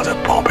啊，我的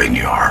宝贝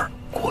女儿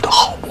过得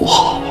好不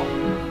好？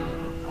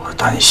我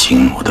担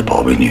心我的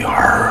宝贝女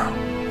儿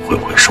会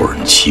不会受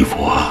人欺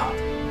负啊？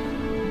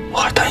我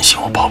还担心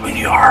我宝贝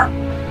女儿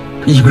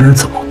一个人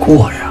怎么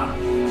过呀？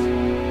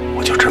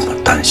我就这么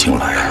担心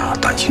来啊，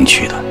担心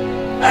去的，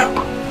哎，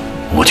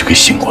我就给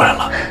醒过来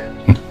了。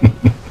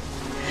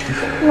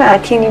那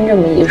听您这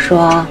么一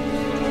说，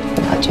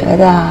我觉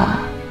得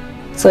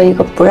做一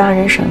个不让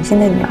人省心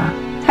的女儿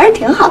还是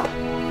挺好的。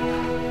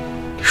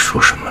你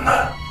说什么呢？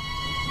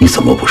你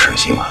怎么不省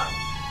心啊？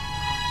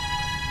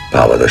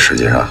爸爸在世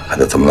界上还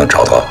能怎么能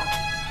找到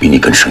比你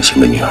更省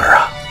心的女儿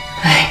啊？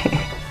哎，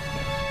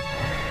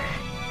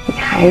你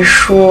还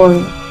说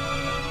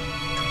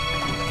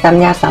咱们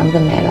家房子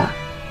没了，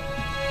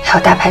还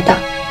有大排档，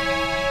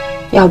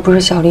要不是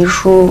小黎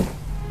叔，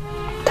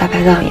大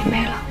排档也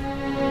没了。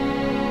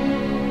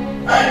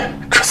哎，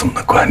这怎么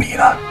能怪你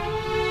呢？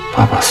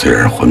爸爸虽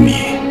然昏迷，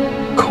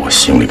可我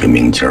心里跟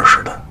明镜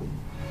似的。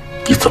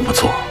你怎么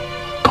做，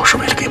都是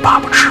为了给爸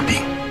爸治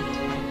病。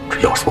这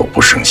要是我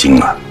不省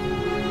心啊，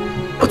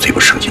我最不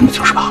省心的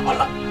就是爸爸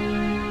了，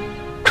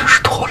真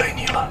是拖累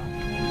你了。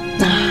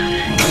哎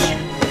呀，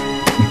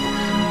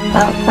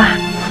爸爸，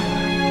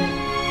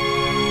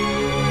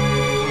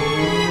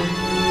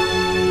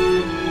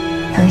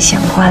能醒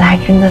过来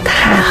真的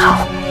太好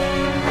了。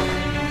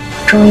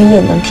终于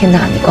又能听到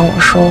你跟我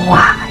说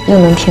话，又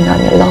能听到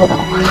你唠叨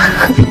我了。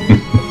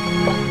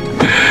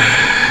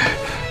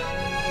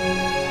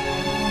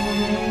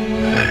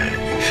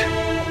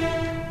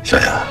小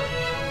雅，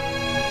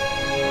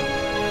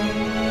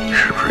你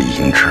是不是已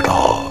经知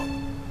道，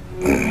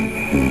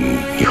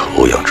你和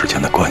欧阳之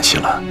间的关系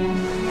了？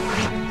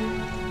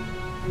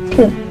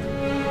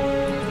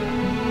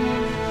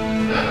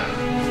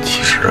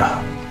其实啊，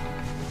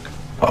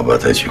爸爸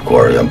在去孤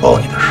儿院抱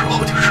你的时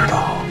候就知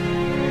道，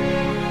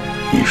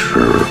你是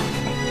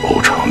欧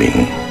长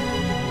玲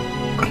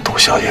跟杜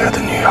小爷的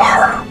女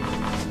儿。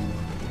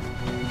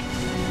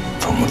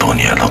这么多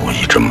年了，我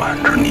一直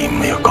瞒着你，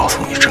没有告诉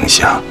你真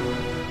相。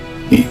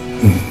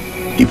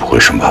你不会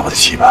生爸爸的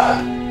气吧？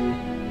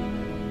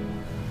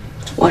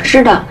我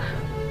知道，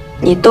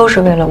你都是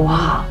为了我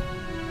好。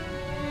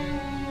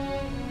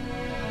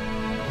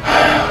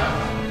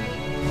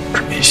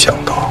真没想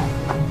到，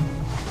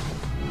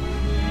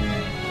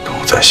等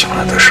我再醒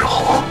来的时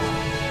候，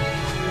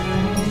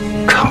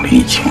长林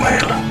已经没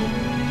了。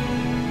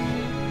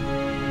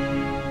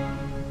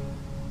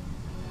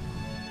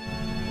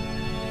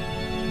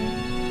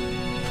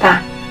爸，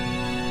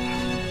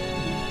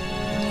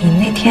你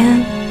那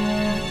天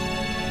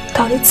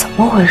到底怎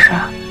么回事？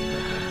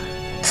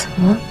怎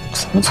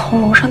么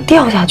从楼上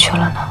掉下去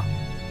了呢？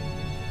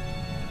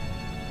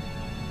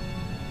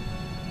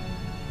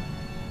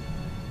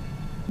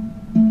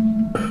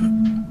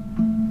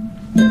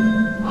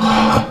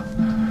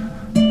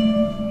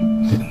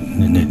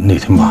那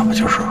天爸爸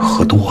就是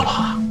喝多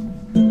了，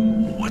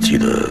我记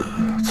得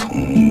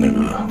从那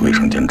个卫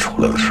生间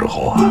出来的时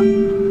候啊，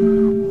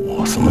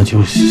我怎么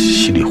就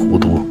稀里糊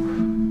涂，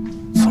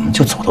怎么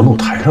就走到露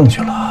台上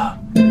去了？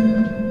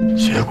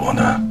结果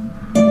呢，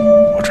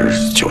我这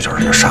酒劲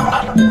儿就上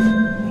来了，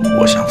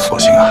我想索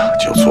性啊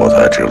就坐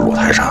在这个露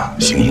台上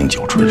醒醒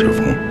酒，吹吹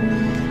风，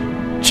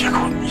结果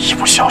一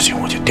不小心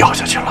我就掉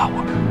下去了。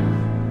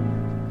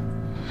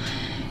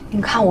你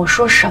看我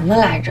说什么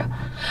来着？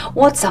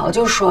我早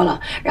就说了，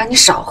让你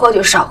少喝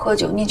酒，少喝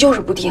酒，你就是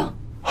不听。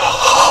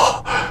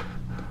好，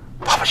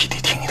爸爸一定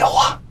听你的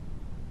话，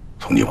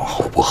从今往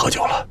后不喝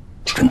酒了，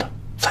真的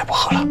再不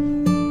喝了，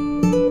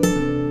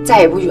再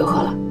也不许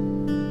喝了。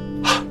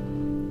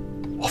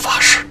我发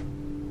誓，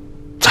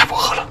再不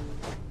喝了。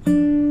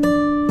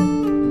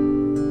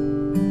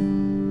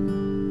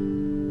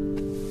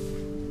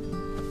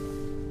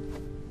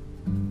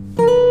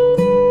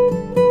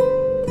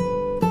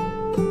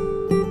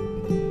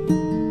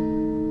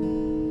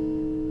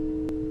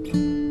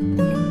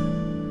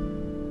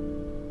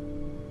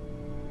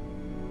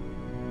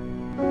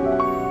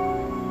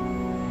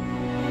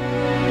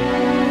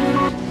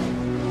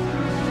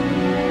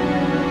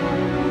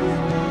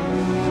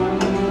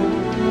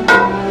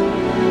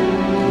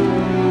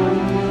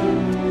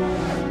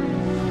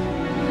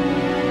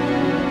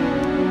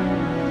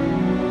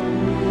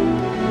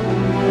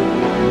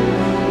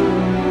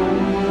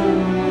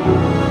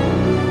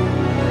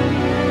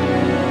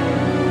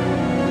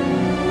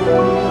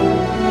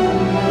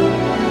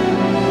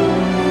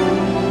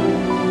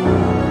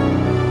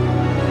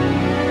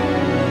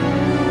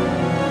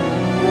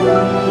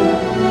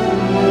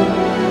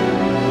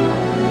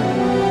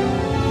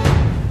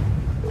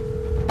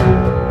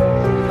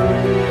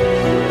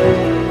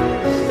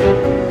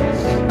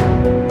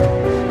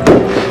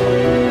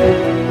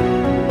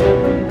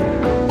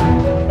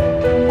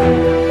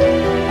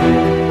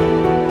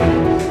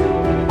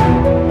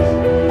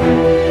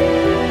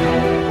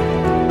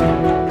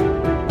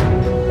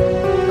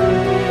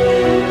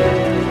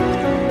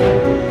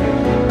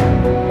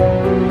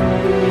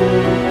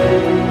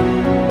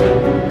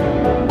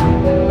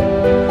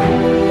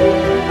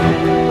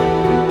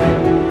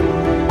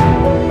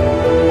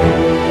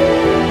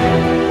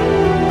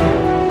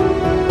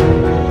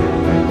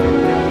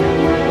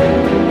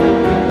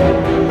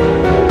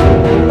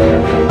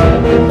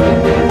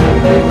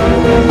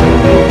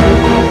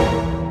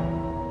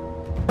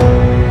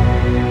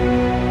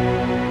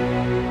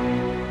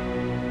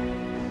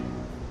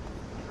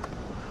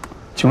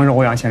请问是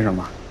欧阳先生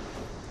吗？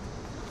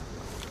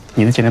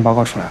你的检验报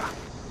告出来了，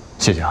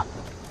谢谢啊。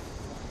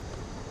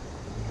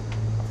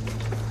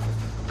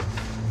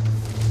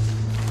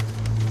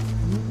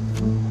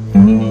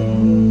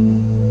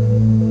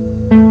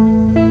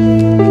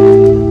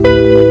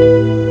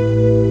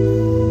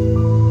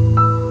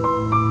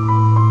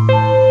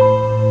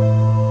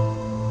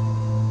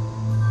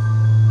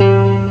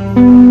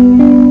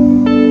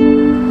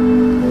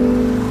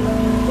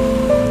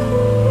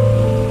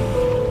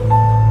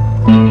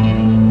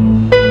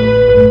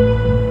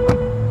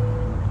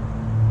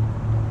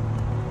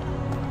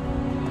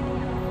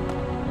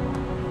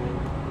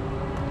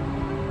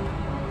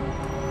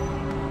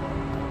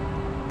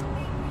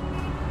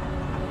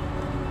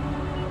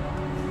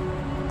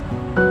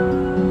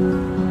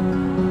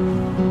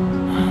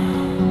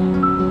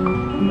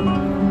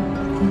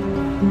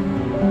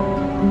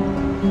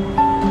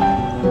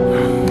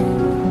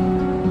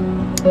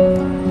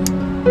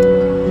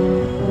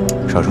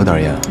少抽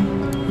点烟，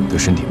对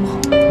身体不好。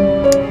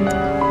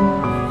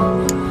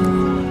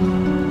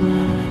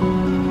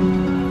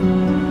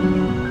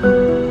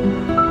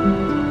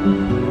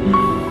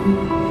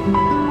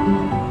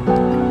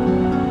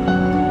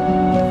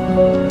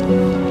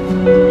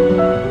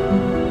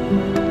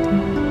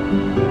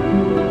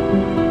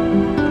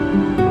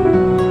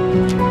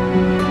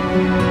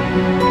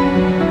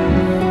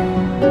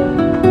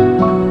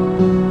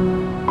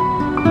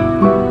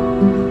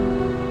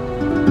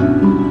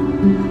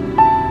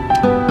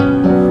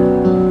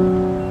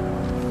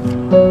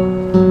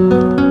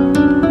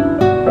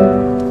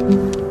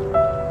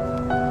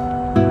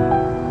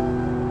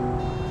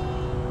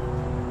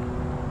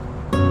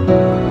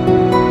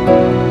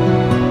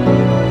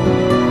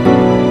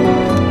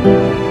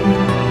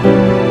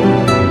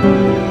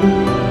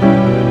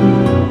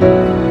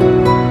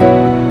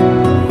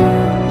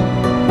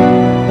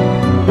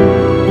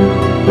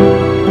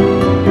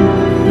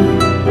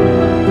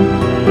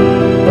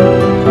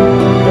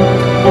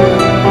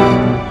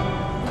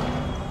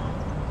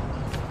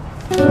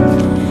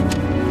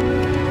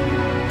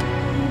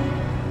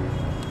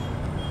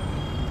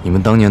你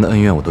们当年的恩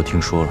怨我都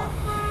听说了。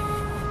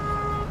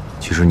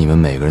其实你们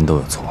每个人都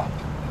有错，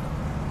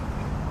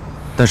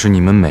但是你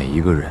们每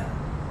一个人，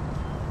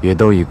也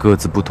都以各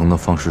自不同的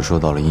方式受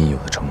到了应有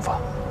的惩罚。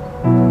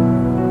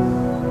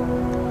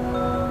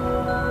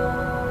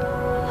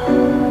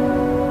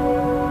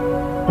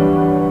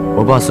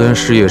我爸虽然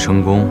事业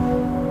成功，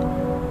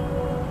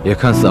也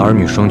看似儿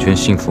女双全、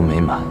幸福美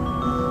满，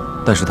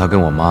但是他跟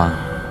我妈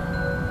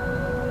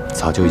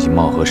早就已经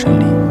貌合神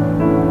离。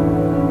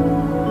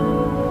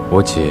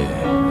我姐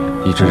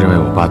一直认为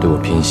我爸对我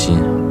偏心，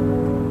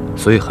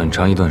所以很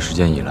长一段时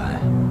间以来，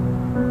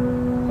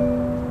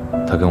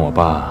她跟我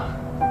爸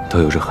都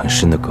有着很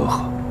深的隔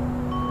阂。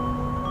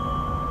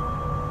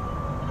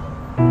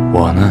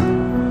我呢，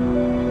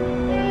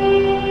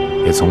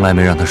也从来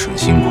没让她省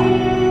心过，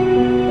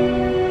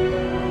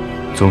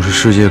总是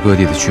世界各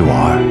地的去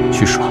玩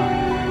去耍，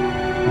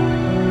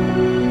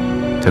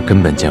她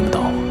根本见不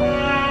到我，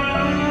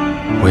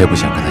我也不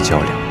想跟她交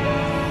流。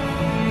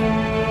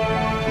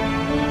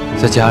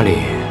在家里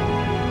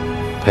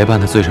陪伴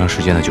她最长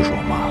时间的就是我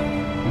妈，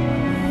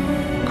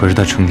可是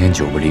她成天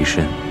久不离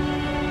身，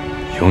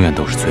永远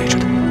都是醉着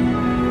的。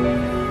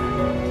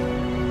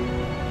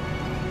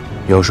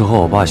有时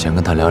候我爸想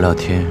跟她聊聊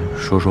天，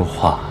说说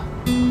话，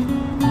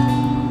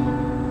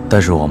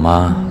但是我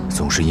妈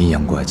总是阴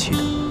阳怪气的，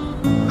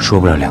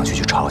说不了两句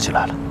就吵起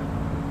来了，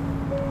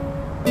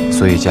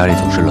所以家里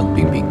总是冷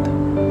冰冰的。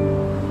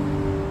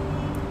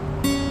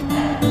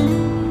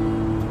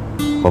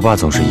我爸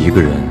总是一个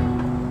人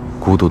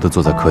孤独地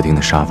坐在客厅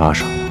的沙发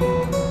上，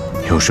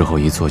有时候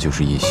一坐就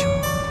是一宿。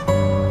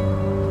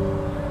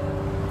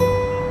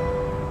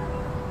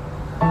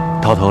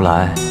到头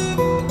来，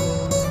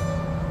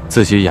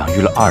自己养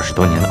育了20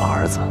多年的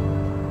儿子，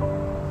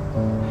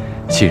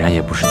竟然也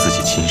不是自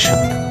己亲生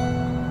的。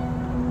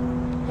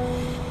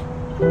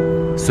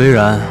虽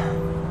然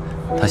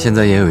他现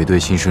在也有一对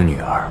亲生女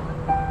儿，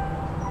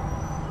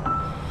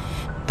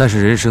但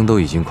是人生都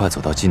已经快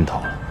走到尽头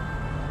了，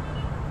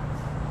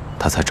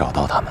他才找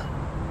到他们。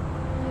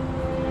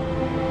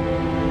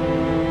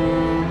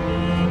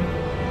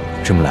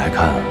这么来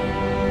看，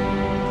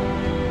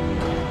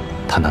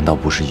他难道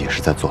不是也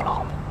是在坐牢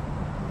吗？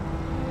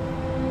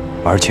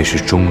而且是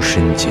终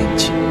身监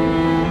禁。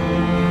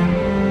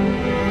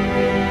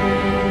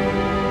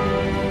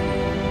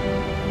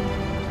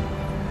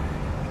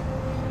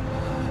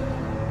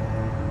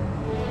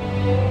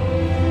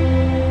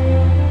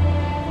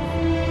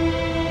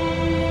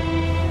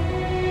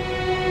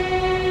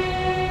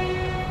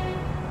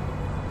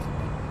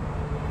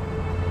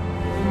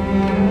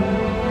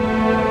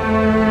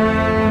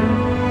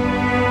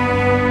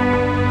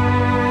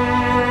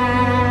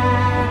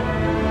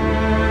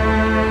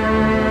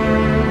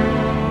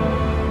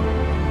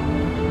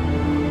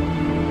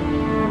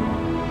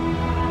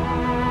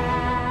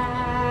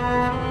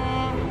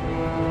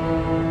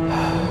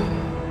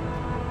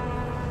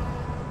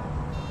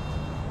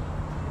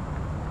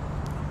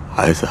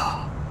孩子啊，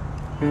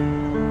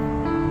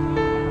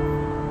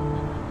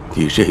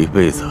你这一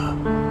辈子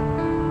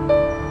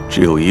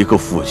只有一个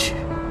父亲，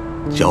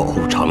叫欧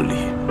长林。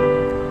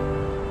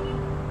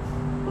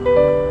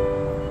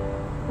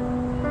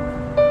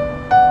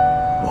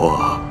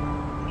我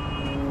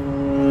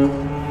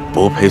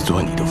不配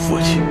做你的父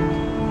亲。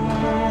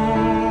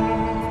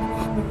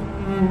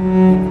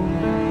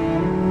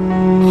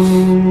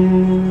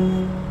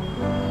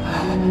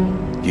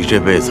你这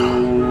辈子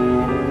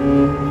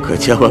可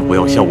千万不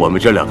要像我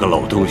们这两个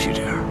老东西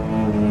这样。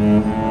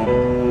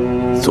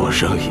做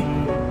生意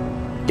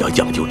要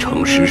讲究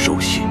诚实守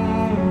信，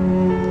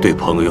对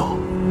朋友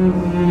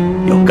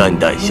要肝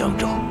胆相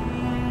照，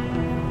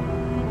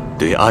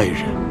对爱人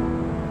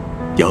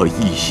要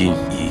一心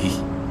一意，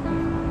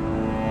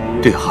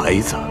对孩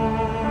子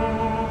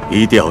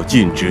一定要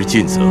尽职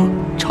尽责，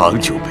长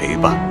久陪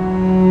伴。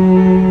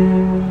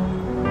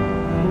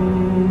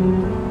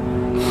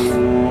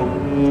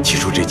记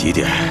住这几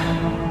点，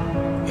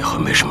以后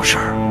没什么事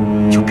儿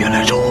就别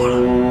来找我了。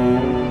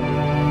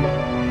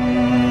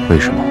为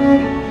什么？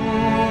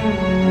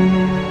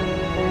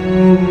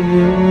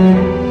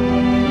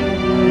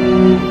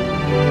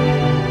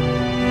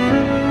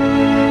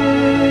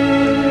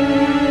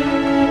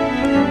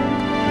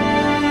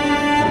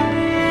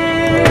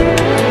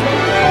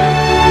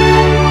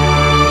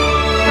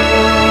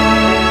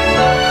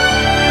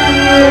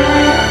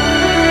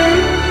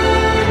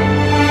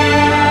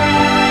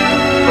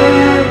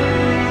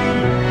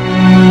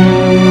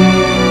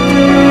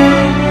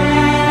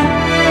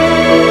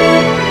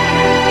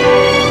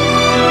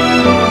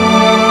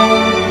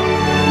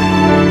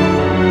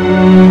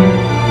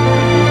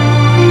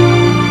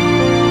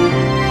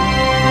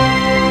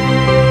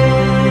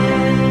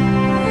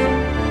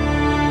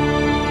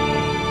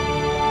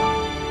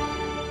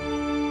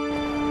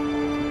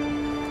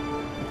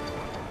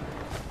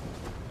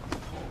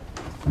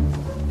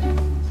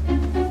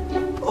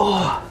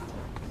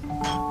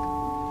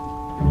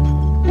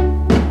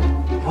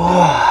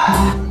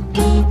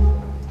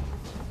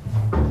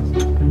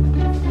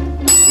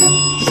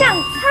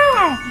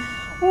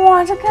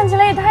哇，这看起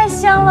来也太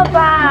香了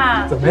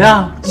吧！怎么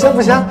样，香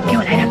不香？给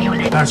我来点，给我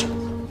来点。哪儿去？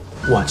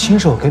我亲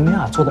手给美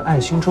雅做的爱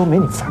心粥没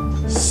你份儿。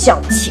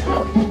小气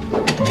鬼！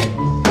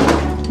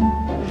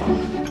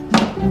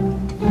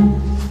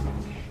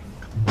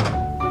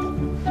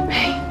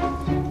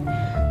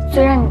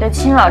虽然你的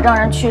亲老丈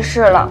人去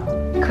世了，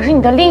可是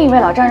你的另一位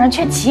老丈人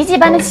却奇迹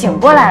般的醒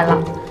过来了。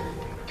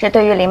这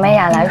对于林美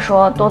雅来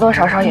说，多多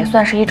少少也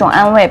算是一种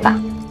安慰吧。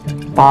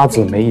八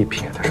字没一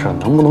撇的事，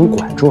能不能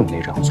管住你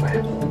那张嘴？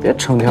别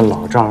成天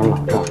老丈人老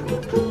丈人，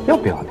要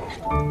不要脸？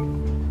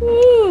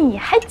咦，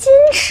还矜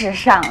持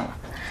上了。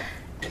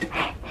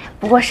哎，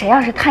不过谁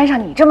要是摊上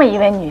你这么一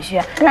位女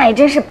婿，那也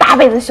真是8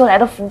辈子修来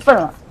的福分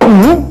了。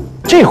嗯，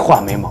这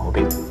话没毛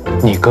病。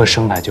你哥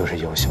生来就是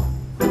优秀。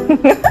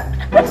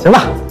行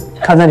吧，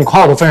看在你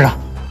夸我的份上，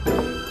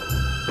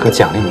哥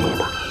奖励你一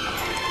把，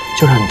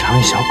就让你尝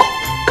一小口，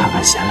看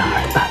看咸了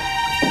还是淡。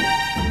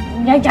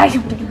呀，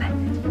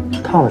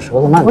烫了舌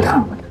头，慢点。不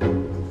烫，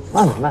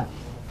慢点，慢点。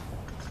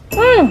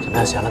怎么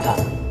样，咸了淡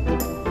了？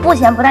不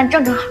咸不淡，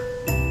正好。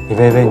李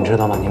薇薇，你知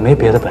道吗？你没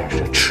别的本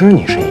事，吃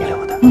你是一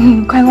流的。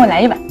快给我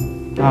来一碗。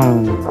半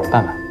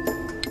碗。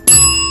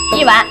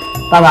一碗。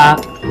半碗。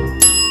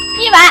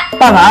一碗。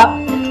半碗。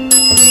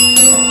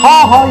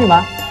好，一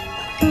碗。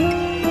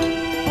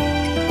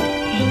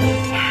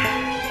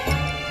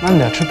慢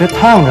点吃，别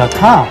烫着，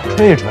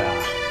吹一吹啊！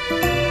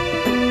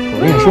我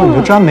跟你说，你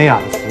就沾美雅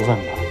的福分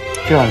吧。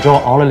这碗粥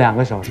熬了2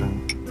个小时。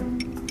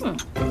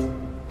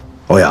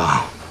欧阳，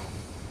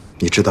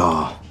你知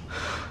道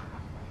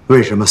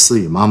为什么思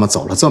雨妈妈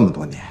走了这么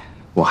多年，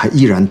我还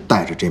依然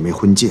戴着这枚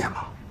婚戒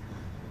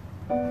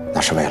吗？那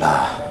是为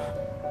了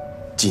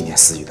纪念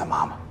思雨的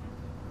妈妈，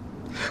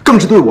更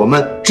是对我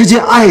们之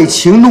间爱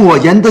情诺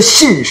言的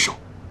信守，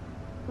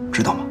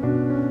知道吗？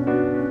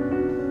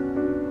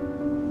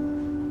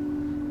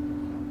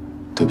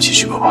对不起，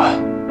徐伯伯，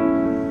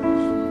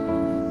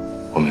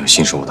我没有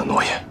信守我的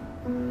诺言。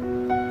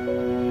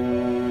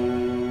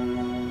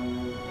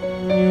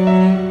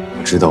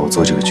我知道我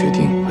做这个决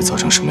定会造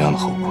成什么样的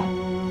后果，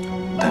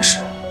但是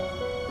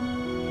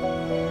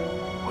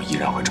我依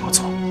然会这么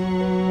做。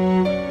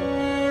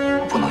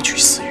我不能娶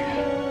思雨，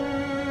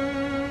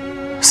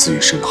思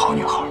雨是个好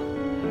女孩，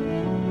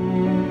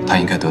她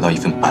应该得到一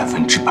份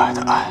100%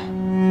的爱，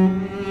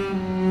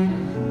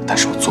但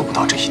是我做不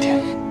到这一点。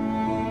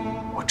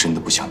我真的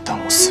不想耽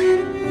误思雨，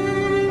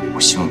我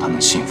希望她能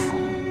幸福。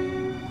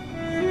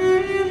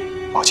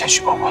抱歉，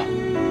徐伯伯，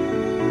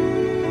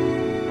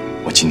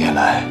我今天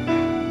来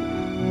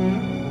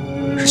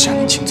是向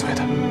您请罪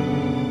的。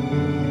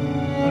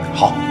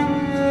好，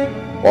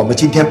我们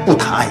今天不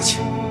谈爱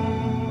情，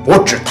我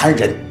只谈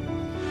人。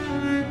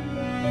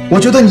我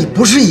觉得你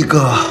不是一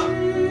个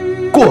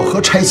过河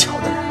拆桥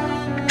的人，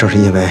正是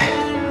因为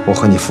我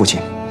和你父亲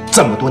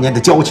这么多年的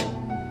交情，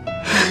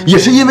也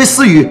是因为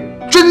思雨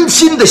真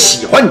心的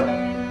喜欢你，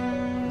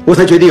我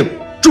才决定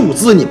注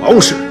资你毛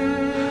氏，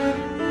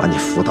把你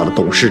扶到了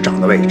董事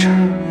长的位置。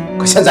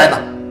可现在呢，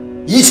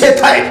一切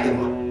太平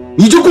了，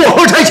你就过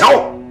河拆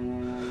桥。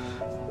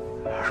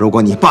如果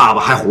你爸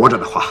爸还活着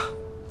的话，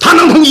他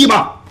能同意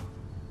吗？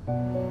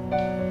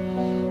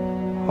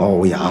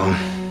欧阳，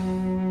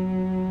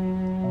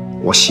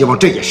我希望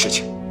这件事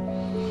情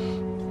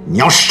你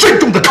要慎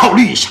重的考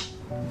虑一下。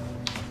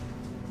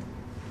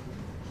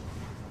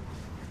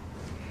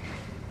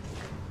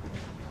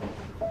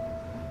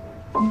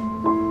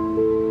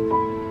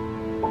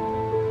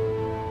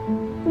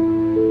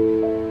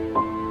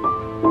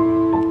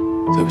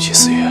对不起，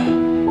思雨，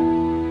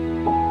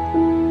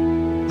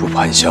不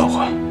怕你笑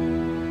话。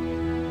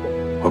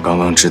我刚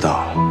刚知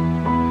道，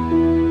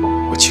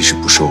我其实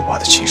不是我爸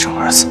的亲生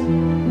儿子。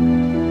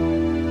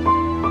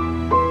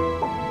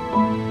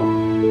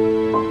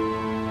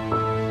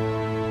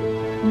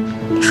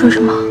你说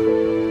什么？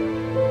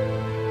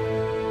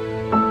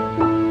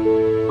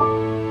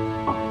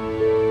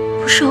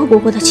不是我伯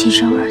伯的亲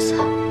生儿子。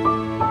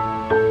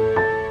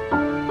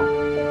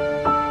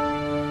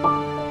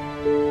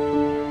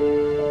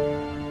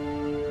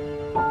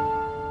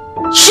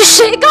是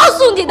谁告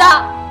诉你的？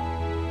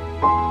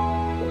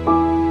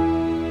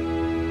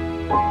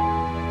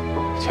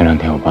前2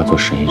天我爸做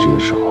肾移植的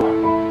时候，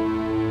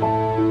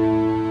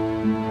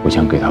我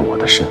想给他我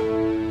的肾，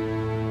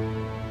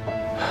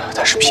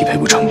但是匹配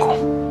不成功。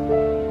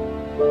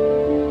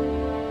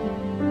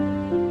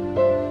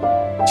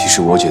其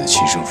实我姐的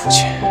亲生父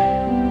亲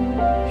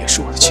也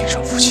是我的亲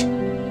生父亲。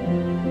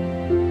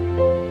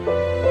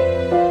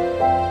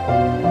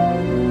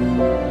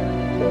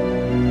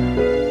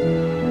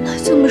那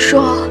这么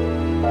说，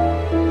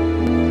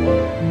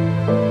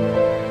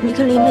你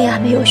跟林美雅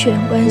没有血缘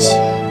关系，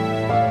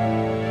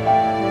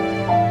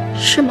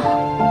是吗？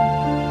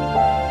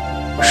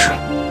是。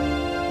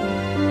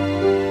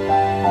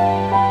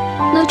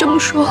那这么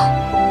说，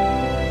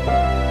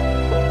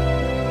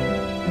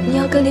你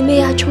要跟林美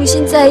雅重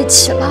新在一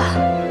起了，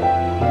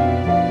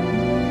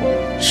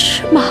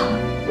是吗？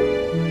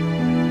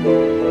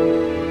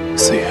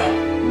思雨，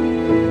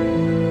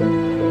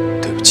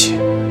对不起，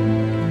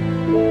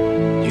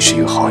你是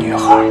一个好女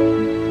孩，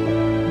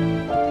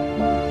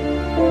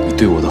你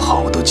对我的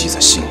好我都记在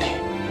心里，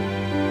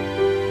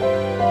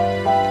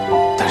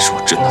但是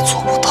我真的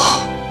做不到。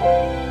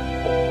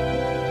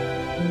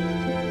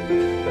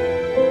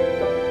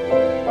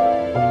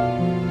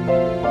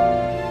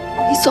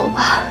你走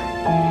吧，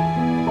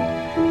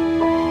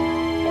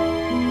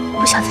我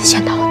不想再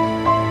见到你。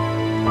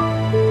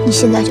你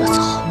现在就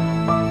走。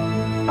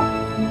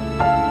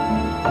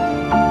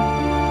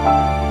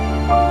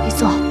你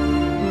走。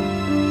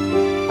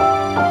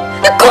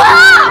你滚啊！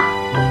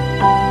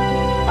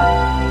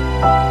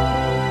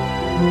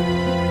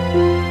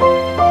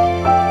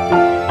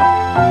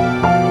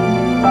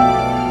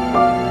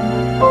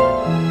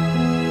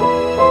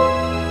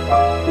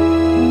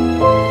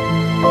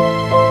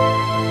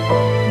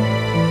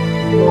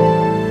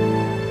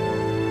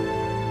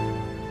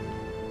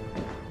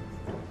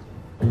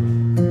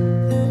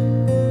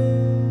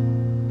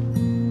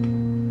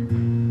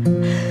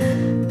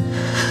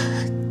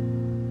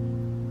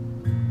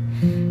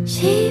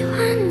喜欢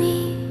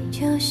你就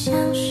像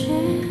是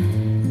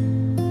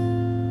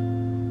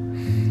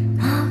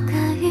某个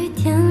雨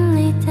天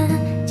里的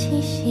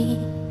气息，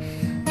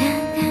干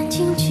干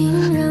净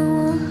净让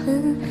我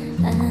很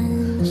安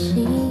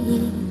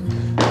心，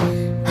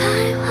徘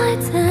徊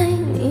在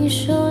你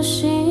手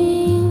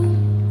心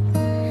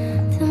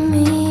的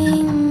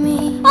秘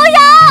密，欧阳，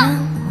让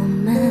我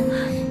们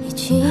一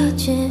起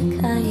解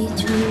开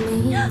这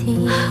谜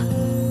题。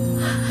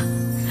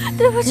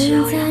对不起，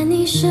欧阳，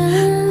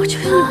我求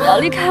你不要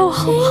离开我，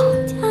好不好？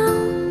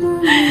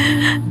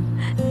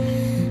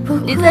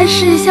你再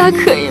试一下，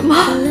可以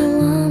吗？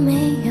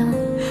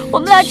我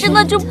们俩真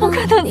的就不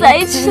可能在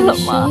一起了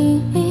吗？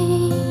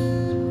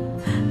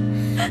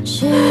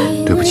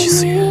对不起，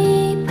思雨。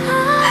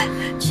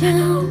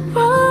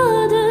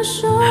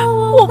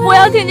我不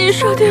要听你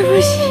说对不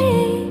起。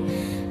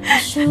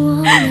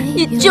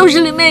你就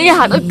是林美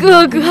雅的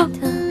哥哥，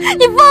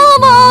你疯了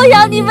吗，欧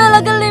阳？你为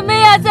了跟林美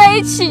雅在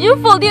一起，就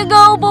否定跟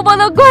欧伯伯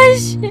的关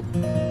系？你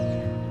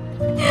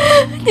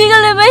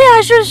跟林美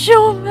雅是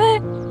兄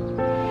妹。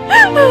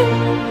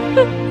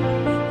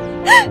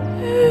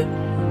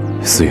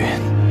思雨，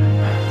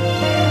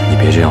你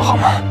别这样好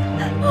吗？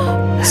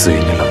思雨，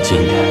你冷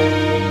静一点。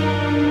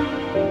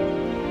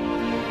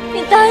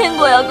你答应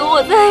过要跟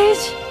我在一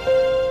起，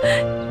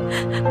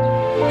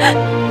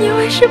你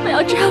为什么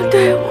要这样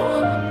对我？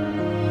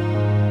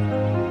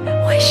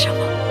为什么？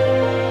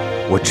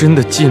我真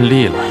的尽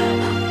力了，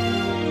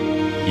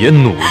也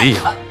努力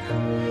了，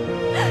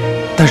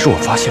但是我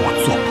发现我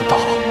做不到。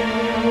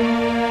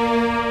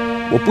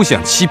我不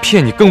想欺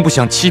骗你，更不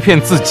想欺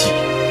骗自己。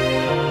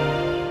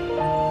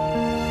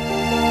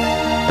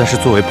但是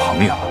作为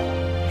朋友，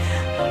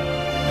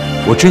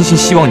我真心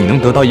希望你能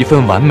得到一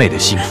份完美的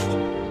幸福。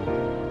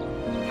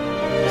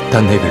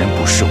但那个人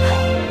不是我，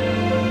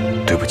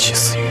对不起，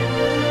思雨。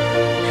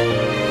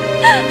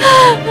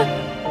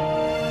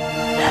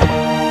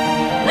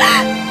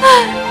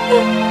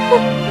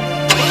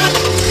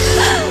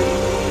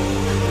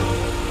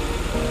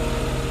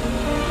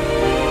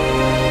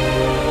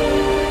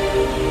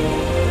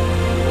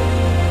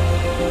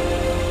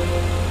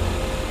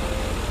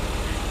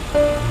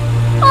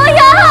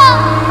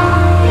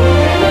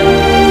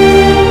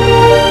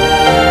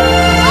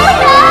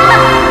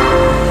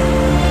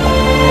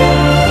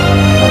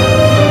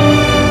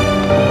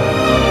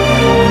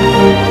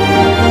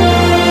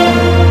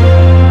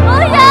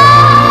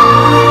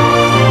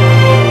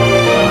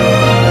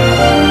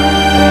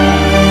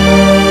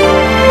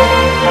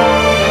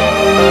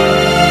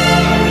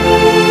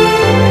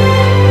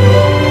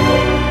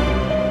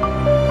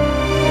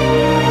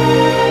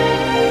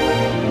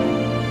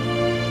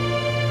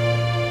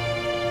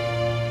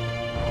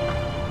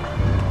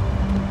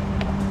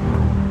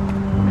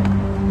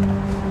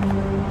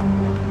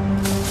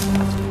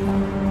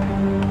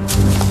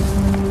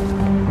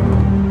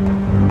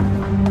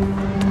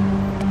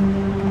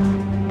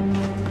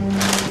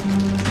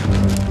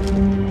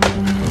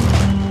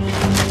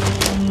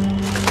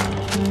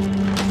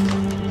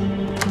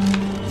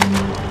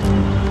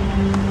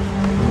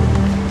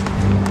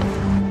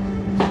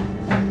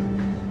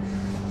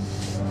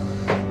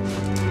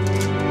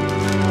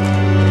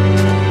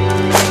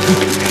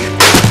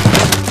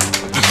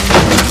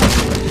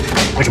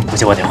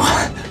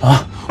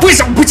啊？为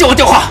什么不接我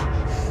电话？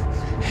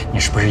你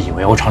是不是以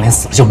为欧长林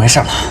死了就没事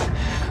了？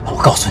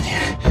我告诉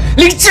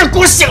你，林志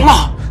国醒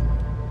了。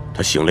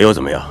他醒了又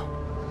怎么样？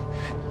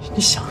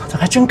你想的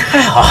还真开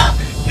啊！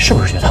你是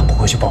不是觉得他不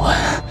会去报案？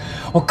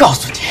我告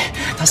诉你，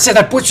他现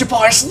在不去报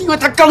案，是因为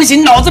他刚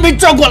醒，脑子没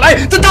转过来。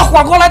等他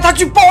缓过来，他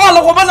去报案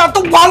了，我们俩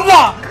都完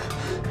了。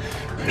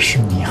是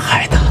你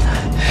害他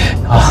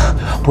的啊，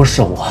不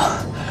是我，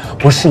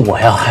不是我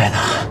要害他，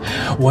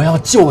我要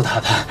救他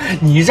的。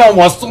你让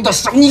我松的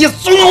手，你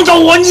怂恿着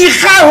我，你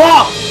害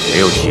我。没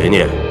有邪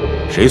念，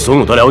谁怂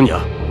恿得了你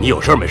啊？你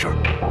有事没事？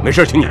没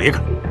事，请你离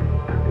开。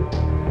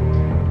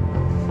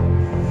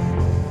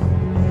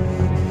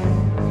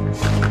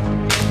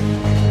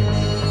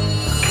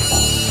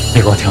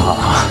你给我听好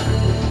啊！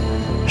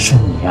是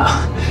你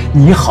啊，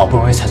你好不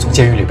容易才从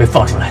监狱里被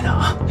放出来的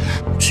啊！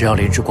只要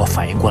林志国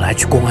反应过来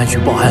去公安局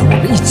报案，我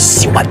们一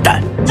起完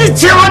蛋，一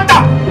起完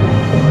蛋！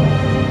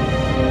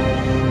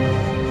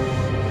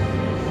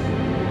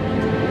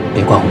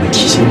别怪我没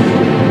提醒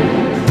你。